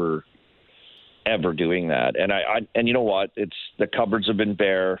Penguins ever doing that. And you know what? It's the cupboards have been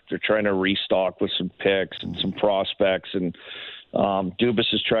bare. They're trying to restock with some picks and some prospects, and Dubas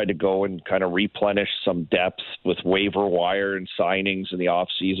has tried to go and kind of replenish some depth with waiver wire and signings in the off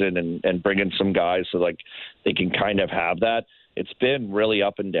season and bring in some guys so like they can kind of have that. It's been really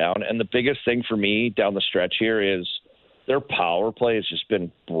up and down. And the biggest thing for me down the stretch here is their power play has just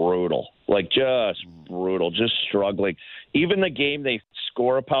been brutal, like just brutal, just struggling. Even the game they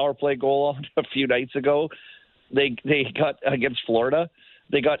score a power play goal on a few nights ago, they got against Florida,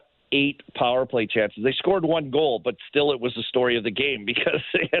 they got 8 power play chances. They scored 1 goal, but still it was the story of the game because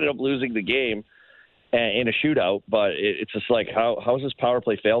they ended up losing the game in a shootout. But it's just like, how has this power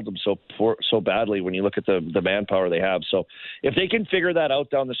play failed them so badly when you look at the manpower they have? So if they can figure that out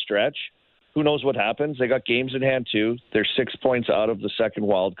down the stretch, who knows what happens? They got games in hand too. They're 6 points out of the second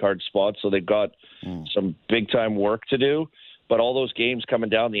wild card spot, so they've got some big time work to do. But all those games coming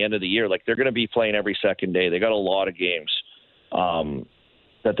down the end of the year, like they're going to be playing every second day. They got a lot of games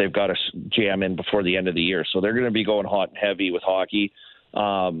that they've got to jam in before the end of the year. So they're going to be going hot and heavy with hockey.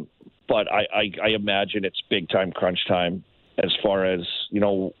 But I imagine it's big time crunch time as far as, you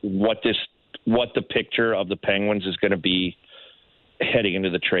know, what the picture of the Penguins is going to be heading into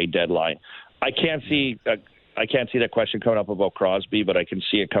the trade deadline. I can't see that question coming up about Crosby, but I can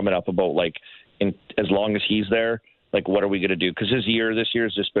see it coming up about as long as he's there, like what are we going to do? Because this year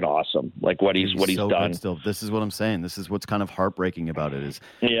has just been awesome. Like what he's so done. Still, this is what I'm saying. This is what's kind of heartbreaking about it is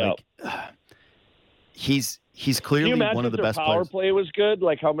he's clearly one of the best players. Power play was good.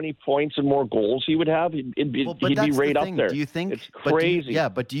 Like how many points and more goals he would have, he'd be right up there. Do you think? It's crazy.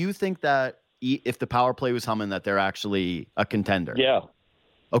 But do you think that if the power play was humming, that they're actually a contender? Yeah.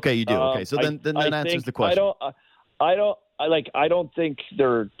 Okay, you do. Okay, so then that answers the question. I don't think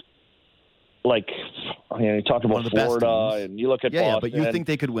they're like. You talk about Florida, and you look at Boston. But you think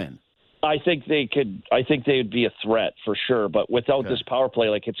they could win? I think they could. I think they would be a threat for sure. But without this power play,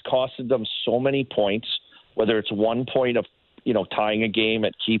 like it's costed them so many points. Whether it's 1 point of tying a game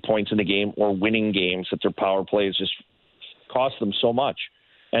at key points in the game or winning games, that their power play has just cost them so much,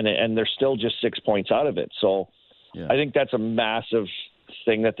 and they're still just 6 points out of it. So I think that's a massive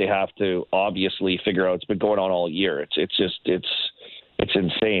thing that they have to obviously figure out. It's been going on all year. It's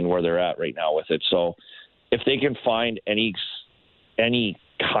insane where they're at right now with it. So if they can find any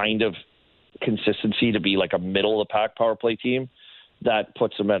kind of consistency to be like a middle of the pack power play team, that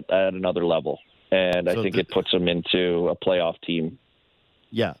puts them at another level. And I think it puts them into a playoff team.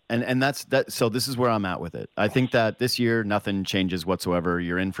 Yeah, and that's that. So this is where I'm at with it. I think that this year nothing changes whatsoever.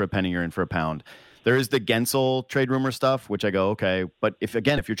 You're in for a penny, you're in for a pound. There is the Gensel trade rumor stuff, which I go, okay. But if you're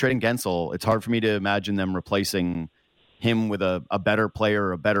trading Gensel, it's hard for me to imagine them replacing him with a better player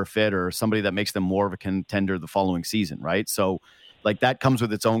or a better fit or somebody that makes them more of a contender the following season, right? So like that comes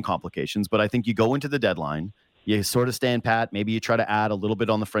with its own complications. But I think you go into the deadline, you sort of stand pat. Maybe you try to add a little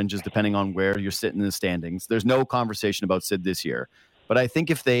bit on the fringes depending on where you're sitting in the standings. There's no conversation about Sid this year. But I think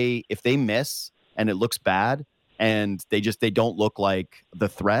if they miss and it looks bad and they don't look like the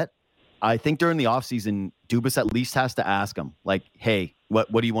threat, I think during the offseason, Dubas at least has to ask him, like, hey, what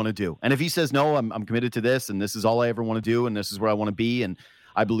do you want to do? And if he says, no, I'm committed to this, and this is all I ever want to do, and this is where I want to be, and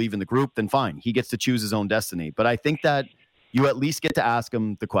I believe in the group, then fine. He gets to choose his own destiny. But I think that you at least get to ask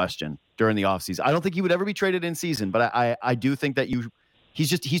him the question during the offseason. I don't think he would ever be traded in season, but I do think that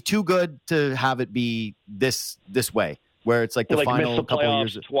he's too good to have it be this way, where it's like the final couple of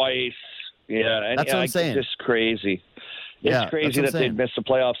years. Twice. Yeah, and that's what I'm saying. It's just crazy. It's crazy that they'd missed the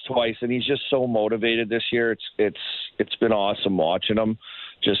playoffs twice, and he's just so motivated this year. It's been awesome watching him,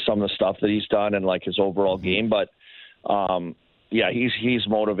 just some of the stuff that he's done and like his overall game. But he's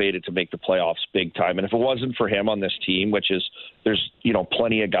motivated to make the playoffs big time. And if it wasn't for him on this team, which is there's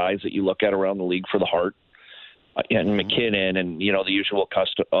plenty of guys that you look at around the league for the heart, and McKinnon and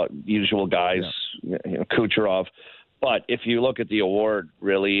the usual guys, Kucherov. But if you look at the award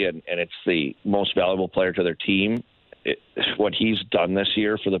really, and it's the most valuable player to their team. What he's done this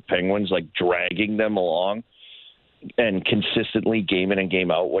year for the Penguins, like dragging them along and consistently game in and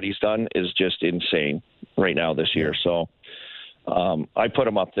game out, what he's done is just insane right now this year. So I put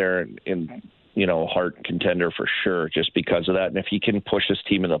him up there in heart contender for sure, just because of that. And if he can push his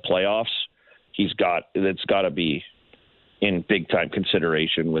team in the playoffs, it's got to be in big time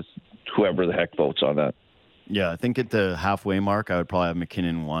consideration with whoever the heck votes on that. Yeah, I think at the halfway mark, I would probably have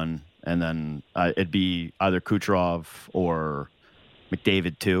McKinnon 1. And then it'd be either Kucherov or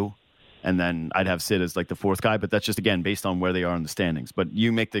McDavid 2. And then I'd have Sid as like the fourth guy. But that's just, again, based on where they are in the standings. But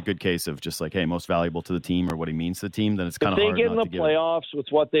you make the good case of just like, hey, most valuable to the team or what he means to the team, then it's kind of hard not to give. If they get in the playoffs with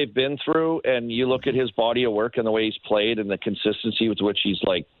what they've been through, and you look at his body of work and the way he's played and the consistency with which he's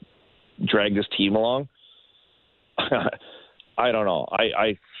like dragged his team along, I don't know.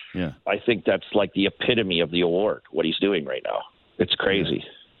 I think that's like the epitome of the award, what he's doing right now. It's crazy.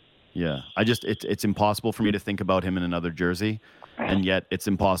 Yeah, it's impossible for me to think about him in another jersey, and yet it's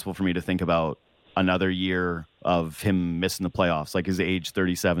impossible for me to think about another year of him missing the playoffs, like his age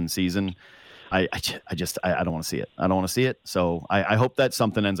 37 season. I don't want to see it. I don't want to see it. So I hope that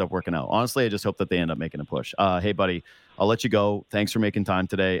something ends up working out. Honestly, I just hope that they end up making a push. Hey, buddy, I'll let you go. Thanks for making time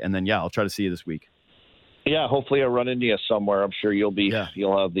today, and then I'll try to see you this week. Yeah, hopefully I run into you somewhere. I'm sure you'll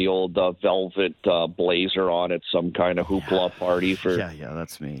have the old velvet blazer on at some kind of hoopla party for. Yeah,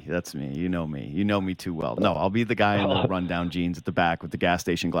 that's me. You know me too well. No, I'll be the guy in the rundown jeans at the back with the gas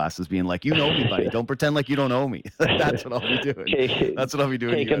station glasses, being like, "You know me, buddy. Don't pretend like you don't know me." That's what I'll be doing. That's what I'll be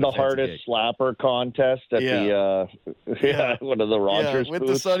doing. Taking the hardest slapper contest at the one of the Rogers with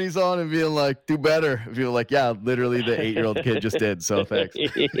booths. The sunnies on and being like, "Do better." Feel like, literally the 8-year-old kid just did. So thanks.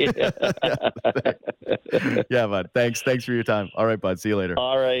 Yeah, bud. Thanks for your time. All right, bud. See you later.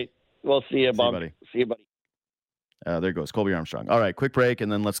 All right. We'll see you, Bob. See you, buddy. There goes Colby Armstrong. All right, quick break, and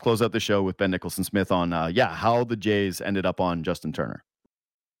then let's close out the show with Ben Nicholson-Smith on, how the Jays ended up on Justin Turner.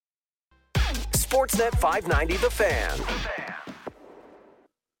 Sportsnet 590, The Fan.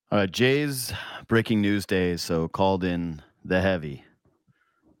 All right, Jays breaking news day, so called in the heavy.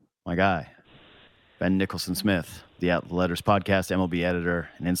 My guy, Ben Nicholson-Smith, the At the Letters podcast, MLB editor,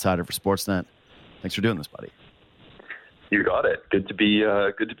 and insider for Sportsnet. Thanks for doing this, buddy. You got it. Good to be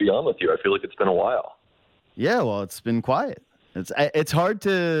on with you. I feel like it's been a while. Yeah, well, it's been quiet. It's hard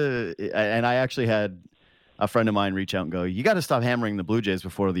to, and I actually had a friend of mine reach out and go, "You got to stop hammering the Blue Jays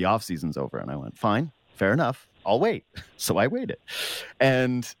before the offseason's over." And I went, "Fine, fair enough. I'll wait." So I waited.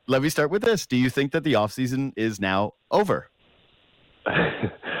 And let me start with this. Do you think that the offseason is now over?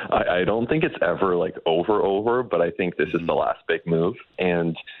 I don't think it's ever over, but I think this is the last big move.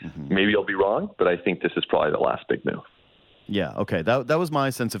 And maybe I'll be wrong, but I think this is probably the last big move. Yeah, okay. That was my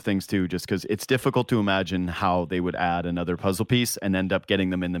sense of things too, just because it's difficult to imagine how they would add another puzzle piece and end up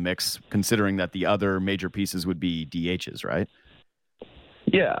getting them in the mix, considering that the other major pieces would be DHs, right?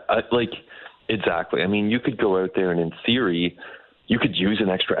 Yeah, exactly. I mean, you could go out there and in theory, you could use an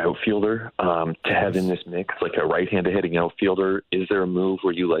extra outfielder to have in this mix, like a right-handed hitting outfielder. Is there a move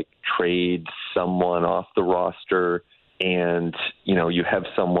where you trade someone off the roster and, you have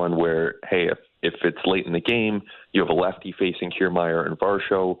someone where, hey, if it's late in the game, you have a lefty facing Kiermaier and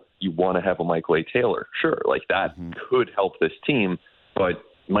Varsho, you want to have a Michael A. Taylor. Sure, that could help this team, but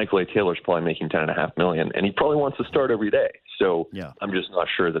Michael A. Taylor's probably making $10.5 million, and he probably wants to start every day. So I'm just not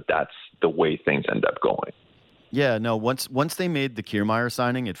sure that that's the way things end up going. Yeah, no, once they made the Kiermaier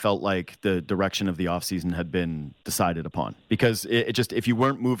signing, it felt like the direction of the offseason had been decided upon. Because it just, if you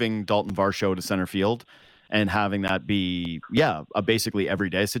weren't moving Dalton Varsho to center field and having that be, a basically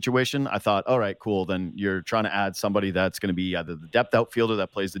everyday situation, I thought, all right, cool, then you're trying to add somebody that's going to be either the depth outfielder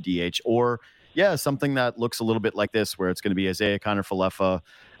that plays the DH or, something that looks a little bit like this, where it's going to be Isaiah Kiner-Falefa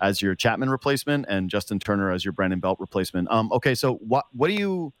as your Chapman replacement and Justin Turner as your Brandon Belt replacement. Okay, so what do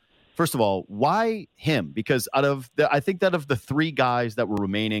you First of all, why him? Because I think that of the three guys that were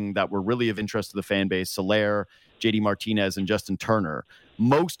remaining that were really of interest to the fan base, Soler, JD Martinez, and Justin Turner,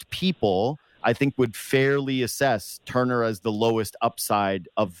 most people, I think, would fairly assess Turner as the lowest upside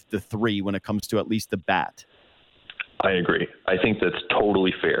of the three when it comes to at least the bat. I agree. I think that's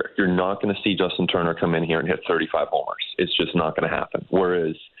totally fair. You're not going to see Justin Turner come in here and hit 35 homers. It's just not going to happen.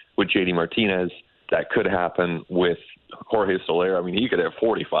 Whereas with JD Martinez, that could happen. With Jorge Soler, I mean, he could have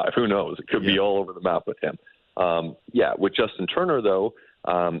 45. Who knows? It could be all over the map with him. With Justin Turner, though,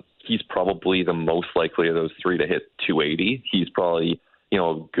 he's probably the most likely of those three to hit 280. He's probably,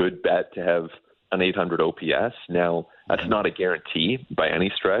 a good bet to have an 800 OPS. Now, that's not a guarantee by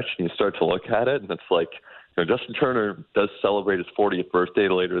any stretch. You start to look at it, and it's like, Justin Turner does celebrate his 40th birthday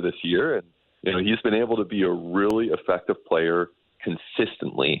later this year, and he's been able to be a really effective player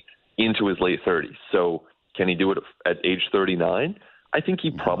consistently into his late 30s. So can he do it at age 39? I think he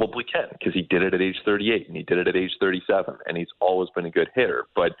probably can, because he did it at age 38 and he did it at age 37, and he's always been a good hitter.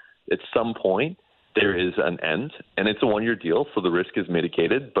 But at some point, there is an end, and it's a one-year deal, so the risk is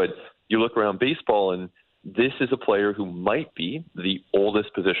mitigated. But you look around baseball, and this is a player who might be the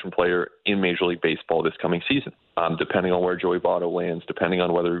oldest position player in Major League Baseball this coming season, depending on where Joey Votto lands, depending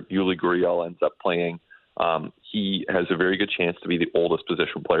on whether Yuli Gurriel ends up playing. He has a very good chance to be the oldest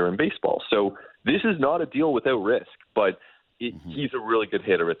position player in baseball. So this is not a deal without risk, but he's a really good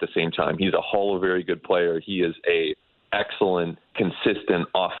hitter at the same time. He's a Hall of very good player. He is a excellent, consistent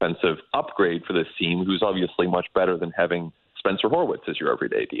offensive upgrade for this team, who's obviously much better than having Spencer Horwitz as your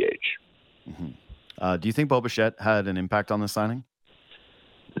everyday DH. Mm-hmm. Do you think Bo Bichette had an impact on the signing?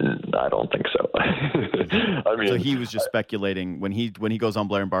 I don't think so. I mean, so he was just speculating when he goes on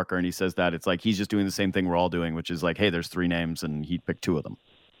Blair and Barker and he says that, it's like he's just doing the same thing we're all doing, which is like, hey, there's three names and he picked two of them.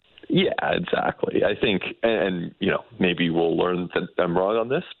 Yeah, exactly. I think, and maybe we'll learn that I'm wrong on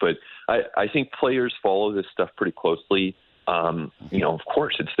this, but I think players follow this stuff pretty closely. Of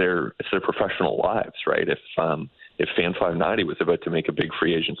course, it's their professional lives, right? If Fan 590 was about to make a big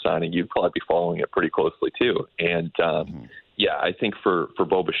free agent signing, you'd probably be following it pretty closely too. And I think for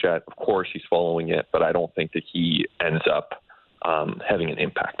Bo Bichette, of course he's following it, but I don't think that he ends up having an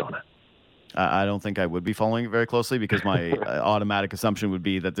impact on it. I don't think I would be following it very cllosely, because my automatic assumption would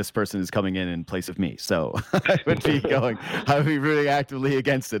be that this person is coming in place of me. So I would be really actively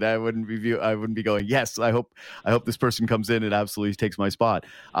against it. I wouldn't be going, yes, I hope this person comes in and absolutely takes my spot.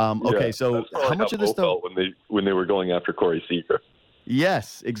 Okay, so how much of this though? When they were going after Corey Seager.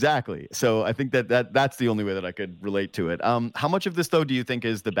 Yes, exactly. So I think that's the only way that I could relate to it. How much of this though do you think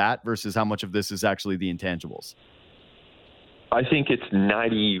is the bat versus how much of this is actually the intangibles? I think it's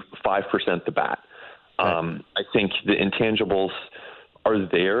 95% the bat. I think the intangibles are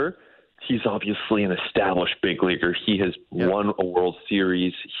there. He's obviously an established big leaguer. He has won a World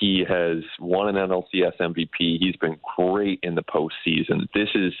Series. He has won an NLCS MVP. He's been great in the postseason.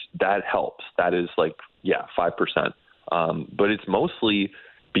 That helps. That is 5%. But it's mostly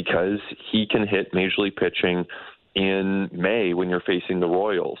because he can hit Major League pitching in May when you're facing the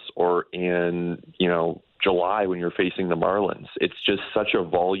Royals, or in, July when you're facing the Marlins. It's just such a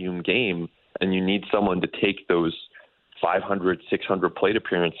volume game, and you need someone to take those 500, 600 plate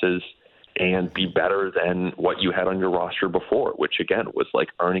appearances and be better than what you had on your roster before, which again was like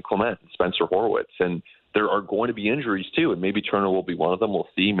Ernie Clement and Spencer Horwitz. And there are going to be injuries too, and maybe Turner will be one of them. We'll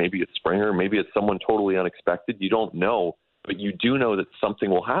see. Maybe it's Springer. Maybe it's someone totally unexpected. You don't know, but you do know that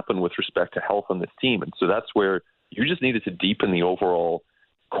something will happen with respect to health on this team. And so that's where you just needed to deepen the overall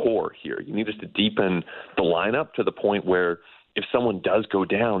core here. You needed to deepen the lineup to the point where if someone does go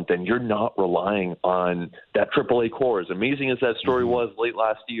down, then you're not relying on that AAA core. As amazing as that story was late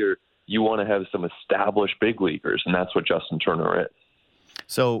last year, you want to have some established big leaguers, and that's what Justin Turner is.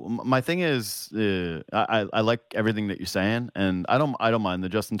 So my thing is, I like everything that you're saying, and I don't mind the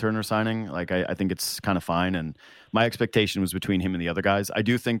Justin Turner signing. Like I think it's kind of fine, and my expectation was between him and the other guys. I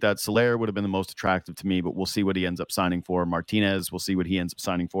do think that Soler would have been the most attractive to me, but we'll see what he ends up signing for. Martinez, we'll see what he ends up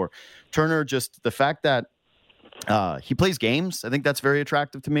signing for. Turner, just the fact that he plays games, I think that's very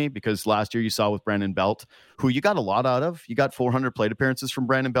attractive to me, because last year you saw with Brandon Belt, who you got a lot out of. You got 400 plate appearances from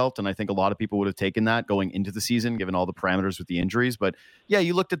Brandon Belt, and I think a lot of people would have taken that going into the season, given all the parameters with the injuries. But yeah,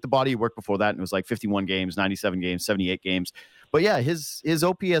 you looked at the body of work before that, and it was like 51 games, 97 games, 78 games. But yeah, his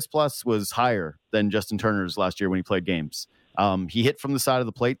OPS plus was higher than Justin Turner's last year when he played games. He hit from the side of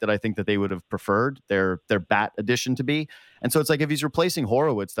the plate that I think that they would have preferred their bat addition to be. And so it's like, if he's replacing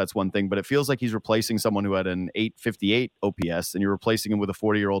Horowitz, that's one thing, but it feels like he's replacing someone who had an 858 OPS, and you're replacing him with a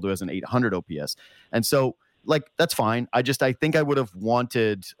 40-year-old who has an 800 OPS. And so like, that's fine. I think I would have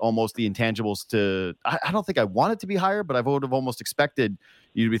wanted almost the intangibles to, I don't think I want it to be higher, but I would have almost expected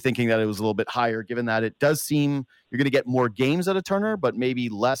you to be thinking that it was a little bit higher, given that it does seem you're going to get more games out of Turner, but maybe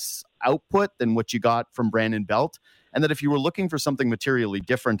less output than what you got from Brandon Belt. And that if you were looking for something materially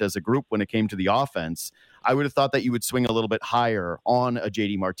different as a group when it came to the offense, I would have thought that you would swing a little bit higher on a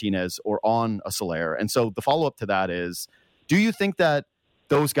JD Martinez or on a Soler. And so the follow-up to that is, do you think that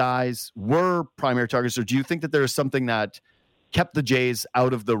those guys were primary targets, or do you think that there is something that kept the Jays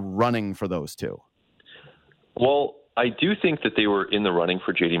out of the running for those two? Well, I do think that they were in the running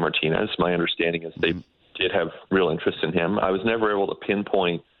for JD Martinez. My understanding is they did have real interest in him. I was never able to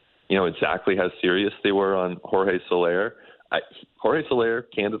pinpoint, exactly how serious they were on Jorge Soler. Jorge Soler,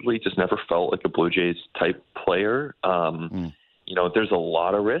 candidly, just never felt like a Blue Jays type player. There's a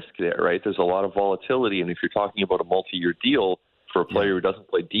lot of risk there, right? There's a lot of volatility. And if you're talking about a multi-year deal for a player who doesn't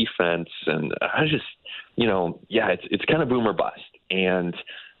play defense, and I just, it's kind of boom or bust. And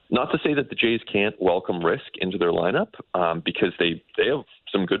not to say that the Jays can't welcome risk into their lineup, because they have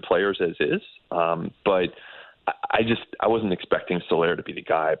some good players as is. But I wasn't expecting Soler to be the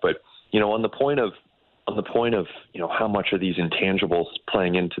guy. But, on the point of how much are these intangibles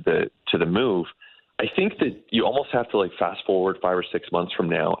playing into the move, I think that you almost have to fast forward 5 or 6 months from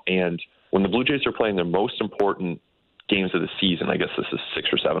now. And when the Blue Jays are playing their most important games of the season, I guess this is 6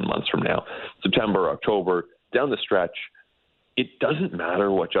 or 7 months from now, September, October, down the stretch, it doesn't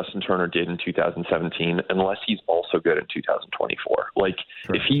matter what Justin Turner did in 2017 unless he's also good in 2024.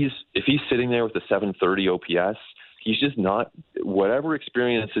 If he's sitting there with a 730 OPS, he's just not, whatever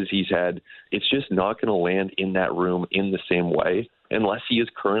experiences he's had, it's just not going to land in that room in the same way unless he is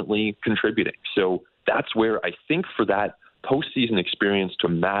currently contributing. So that's where I think for that postseason experience to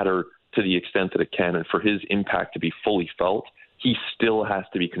matter to the extent that it can, and for his impact to be fully felt, he still has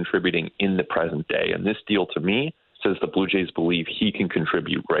to be contributing in the present day. And this deal, to me, says the Blue Jays believe he can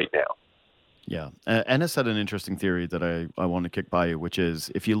contribute right now. Yeah. Ennis had an interesting theory that I want to kick by you, which is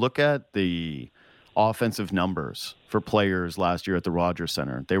if you look at the offensive numbers for players last year at the Rogers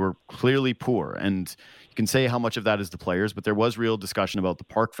Center, they were clearly poor. And you can say how much of that is the players, but there was real discussion about the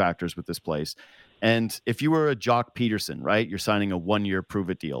park factors with this place. And if you were a Jock Peterson, right, you're signing a 1-year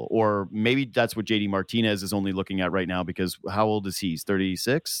prove-it deal. Or maybe that's what JD Martinez is only looking at right now, because how old is he? He's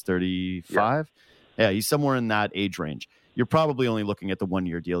 36, 35? Yeah, he's somewhere in that age range. You're probably only looking at the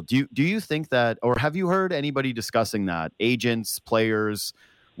 1-year deal. Do you think that, or have you heard anybody discussing that? Agents, players,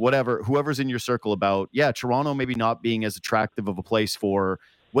 whatever, whoever's in your circle about, Toronto maybe not being as attractive of a place for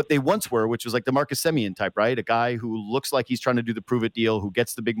what they once were, which was like the Marcus Semien type, right? A guy who looks like he's trying to do the prove it deal, who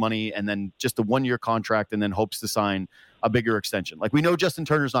gets the big money and then just a 1-year contract and then hopes to sign a bigger extension. Like, we know Justin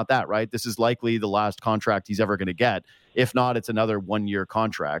Turner's not that, right? This is likely the last contract he's ever going to get. If not, it's another 1-year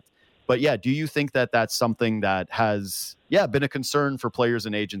contract. But do you think that that's something that has, been a concern for players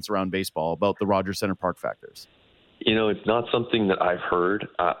and agents around baseball about the Rogers Center park factors? It's not something that I've heard.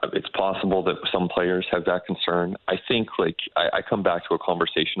 It's possible that some players have that concern. I think, I come back to a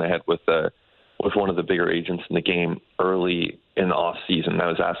conversation I had with one of the bigger agents in the game early in the off season. I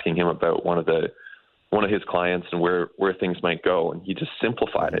was asking him about one of his clients and where things might go, and he just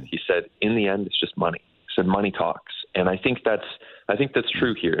simplified it. He said, in the end, it's just money. He said, money talks. And I think that's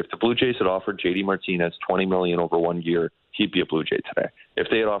true here. If the Blue Jays had offered JD Martinez $20 million over 1 year, he'd be a Blue Jay today. If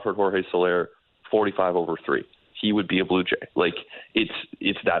they had offered Jorge Soler $45 over 3, he would be a Blue Jay.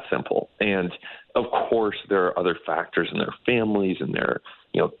 It's that simple. And of course, there are other factors in their families and their,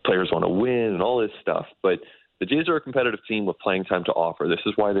 players want to win and all this stuff. But the Jays are a competitive team with playing time to offer. This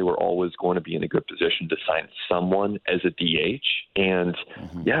is why they were always going to be in a good position to sign someone as a DH. And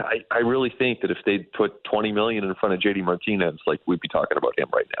I really think that if they'd put $20 million in front of JD Martinez, we'd be talking about him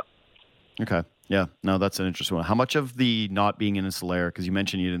right now. Okay. Yeah. No, that's an interesting one. How much of the not being in a Soler, because you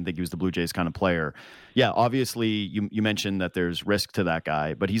mentioned you didn't think he was the Blue Jays kind of player. Yeah, obviously you mentioned that there's risk to that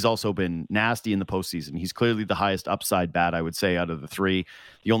guy, but he's also been nasty in the postseason. He's clearly the highest upside bat, I would say, out of the three.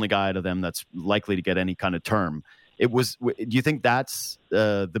 The only guy out of them that's likely to get any kind of term. Do you think that's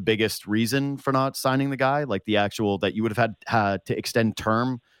the biggest reason for not signing the guy? Like the actual that you would have had to extend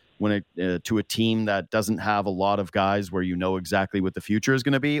term when to a team that doesn't have a lot of guys where you know exactly what the future is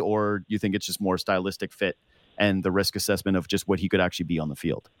going to be, or you think it's just more stylistic fit and the risk assessment of just what he could actually be on the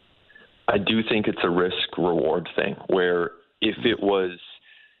field? I do think it's a risk reward thing where if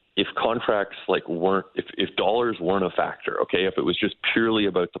contracts if dollars weren't a factor, okay, if it was just purely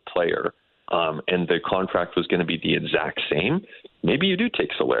about the player and the contract was going to be the exact same, maybe you do take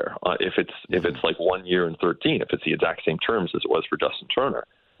Soler. If it's 1 year and 13, if it's the exact same terms as it was for Justin Turner.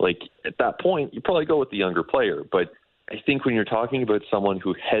 At that point, you probably go with the younger player. But I think when you're talking about someone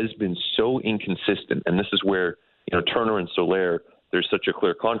who has been so inconsistent, and this is where, Turner and Soler, there's such a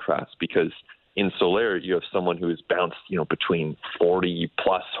clear contrast, because in Soler, you have someone who has bounced, between 40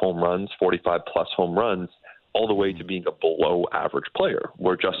 plus home runs, 45 plus home runs, all the way to being a below average player,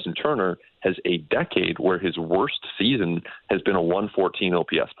 where Justin Turner has a decade where his worst season has been a 114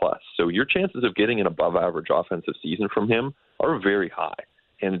 OPS plus. So your chances of getting an above average offensive season from him are very high.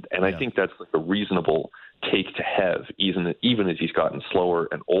 And I think that's like a reasonable take to have, even as he's gotten slower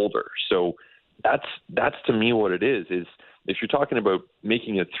and older. So that's to me what it is if you're talking about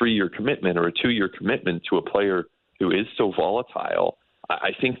making a 3-year commitment or a 2-year commitment to a player who is so volatile, I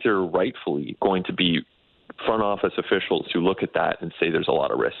think there are rightfully going to be front office officials who look at that and say there's a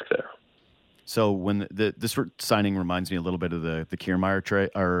lot of risk there. So when this signing reminds me a little bit of the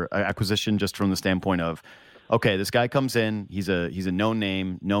Kiermaier acquisition, just from the standpoint of, okay, this guy comes in, he's a known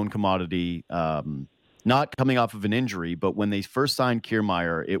name, known commodity, not coming off of an injury, but when they first signed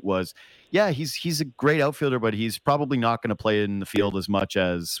Kiermaier, it was, he's a great outfielder, but he's probably not going to play in the field as much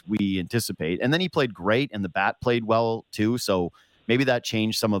as we anticipate. And then he played great, and the bat played well too, so maybe that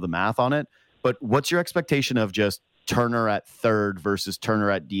changed some of the math on it. But what's your expectation of just Turner at third versus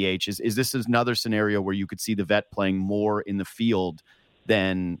Turner at DH? Is this another scenario where you could see the vet playing more in the field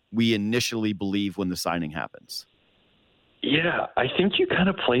than we initially believe when the signing happens? Yeah, I think you kind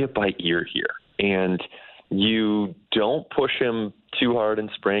of play it by ear here. And you don't push him too hard in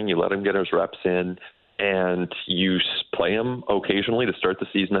spring. You let him get his reps in, and you play him occasionally to start the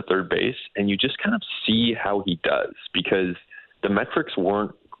season at third base, and you just kind of see how he does, because the metrics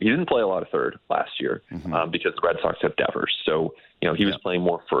weren't. He didn't play a lot of third last year because the Red Sox have Devers. So, he was playing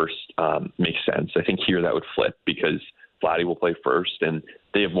more first. Makes sense. I think here that would flip because Vladdy will play first and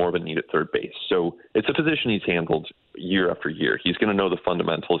they have more of a need at third base. So it's a position he's handled year after year. He's going to know the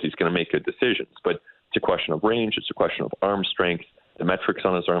fundamentals. He's going to make good decisions. But it's a question of range. It's a question of arm strength. The metrics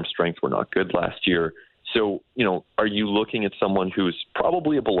on his arm strength were not good last year. So, are you looking at someone who's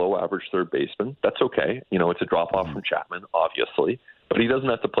probably a below average third baseman? That's okay. It's a drop off from Chapman, obviously, but he doesn't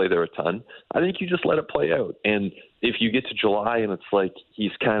have to play there a ton. I think you just let it play out. And if you get to July and it's like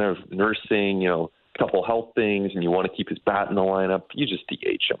he's kind of nursing, a couple health things and you want to keep his bat in the lineup, you just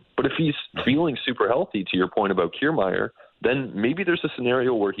DH him. But if he's feeling super healthy, to your point about Kiermaier, then maybe there's a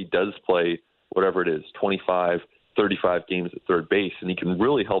scenario where he does play whatever it is, 25, 35 games at third base, and he can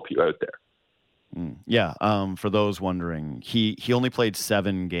really help you out there. Yeah. For those wondering, he only played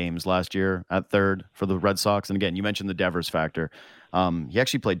 7 games last year at third for the Red Sox. And again, you mentioned the Devers factor. He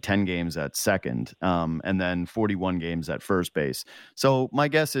actually played 10 games at second, and then 41 games at first base. So my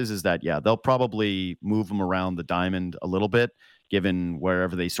guess is that, they'll probably move him around the diamond a little bit, given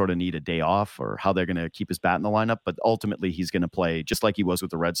wherever they sort of need a day off or how they're going to keep his bat in the lineup. But ultimately, he's going to play just like he was with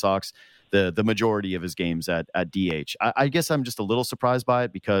the Red Sox, the majority of his games at DH. I guess I'm just a little surprised by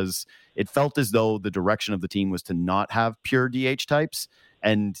it because it felt as though the direction of the team was to not have pure DH types,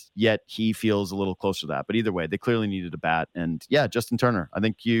 and yet he feels a little closer to that. But either way, they clearly needed a bat. And Justin Turner, I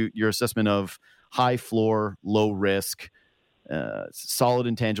think your assessment of high floor, low risk, solid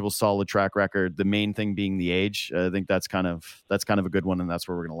intangible, solid track record, the main thing being the age. I think that's kind of a good one, and that's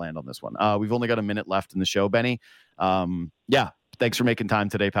where we're going to land on this one. We've only got a minute left in the show, Benny. Thanks for making time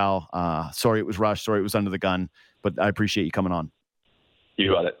today, pal. Sorry it was rushed. Sorry it was under the gun, but I appreciate you coming on.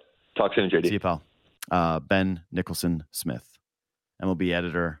 You got it. Talk soon, JD. See you, pal. Ben Nicholson-Smith, MLB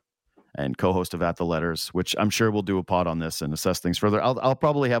editor and co-host of At the Letters, which I'm sure we'll do a pod on this and assess things further. I'll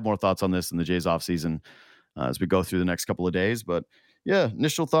probably have more thoughts on this in the Jays off season as we go through the next couple of days. But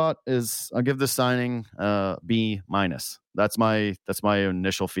initial thought is I'll give this signing B-. That's my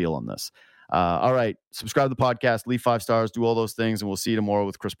initial feel on this. All right. Subscribe to the podcast, leave 5 stars, do all those things, and we'll see you tomorrow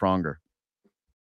with Chris Pronger.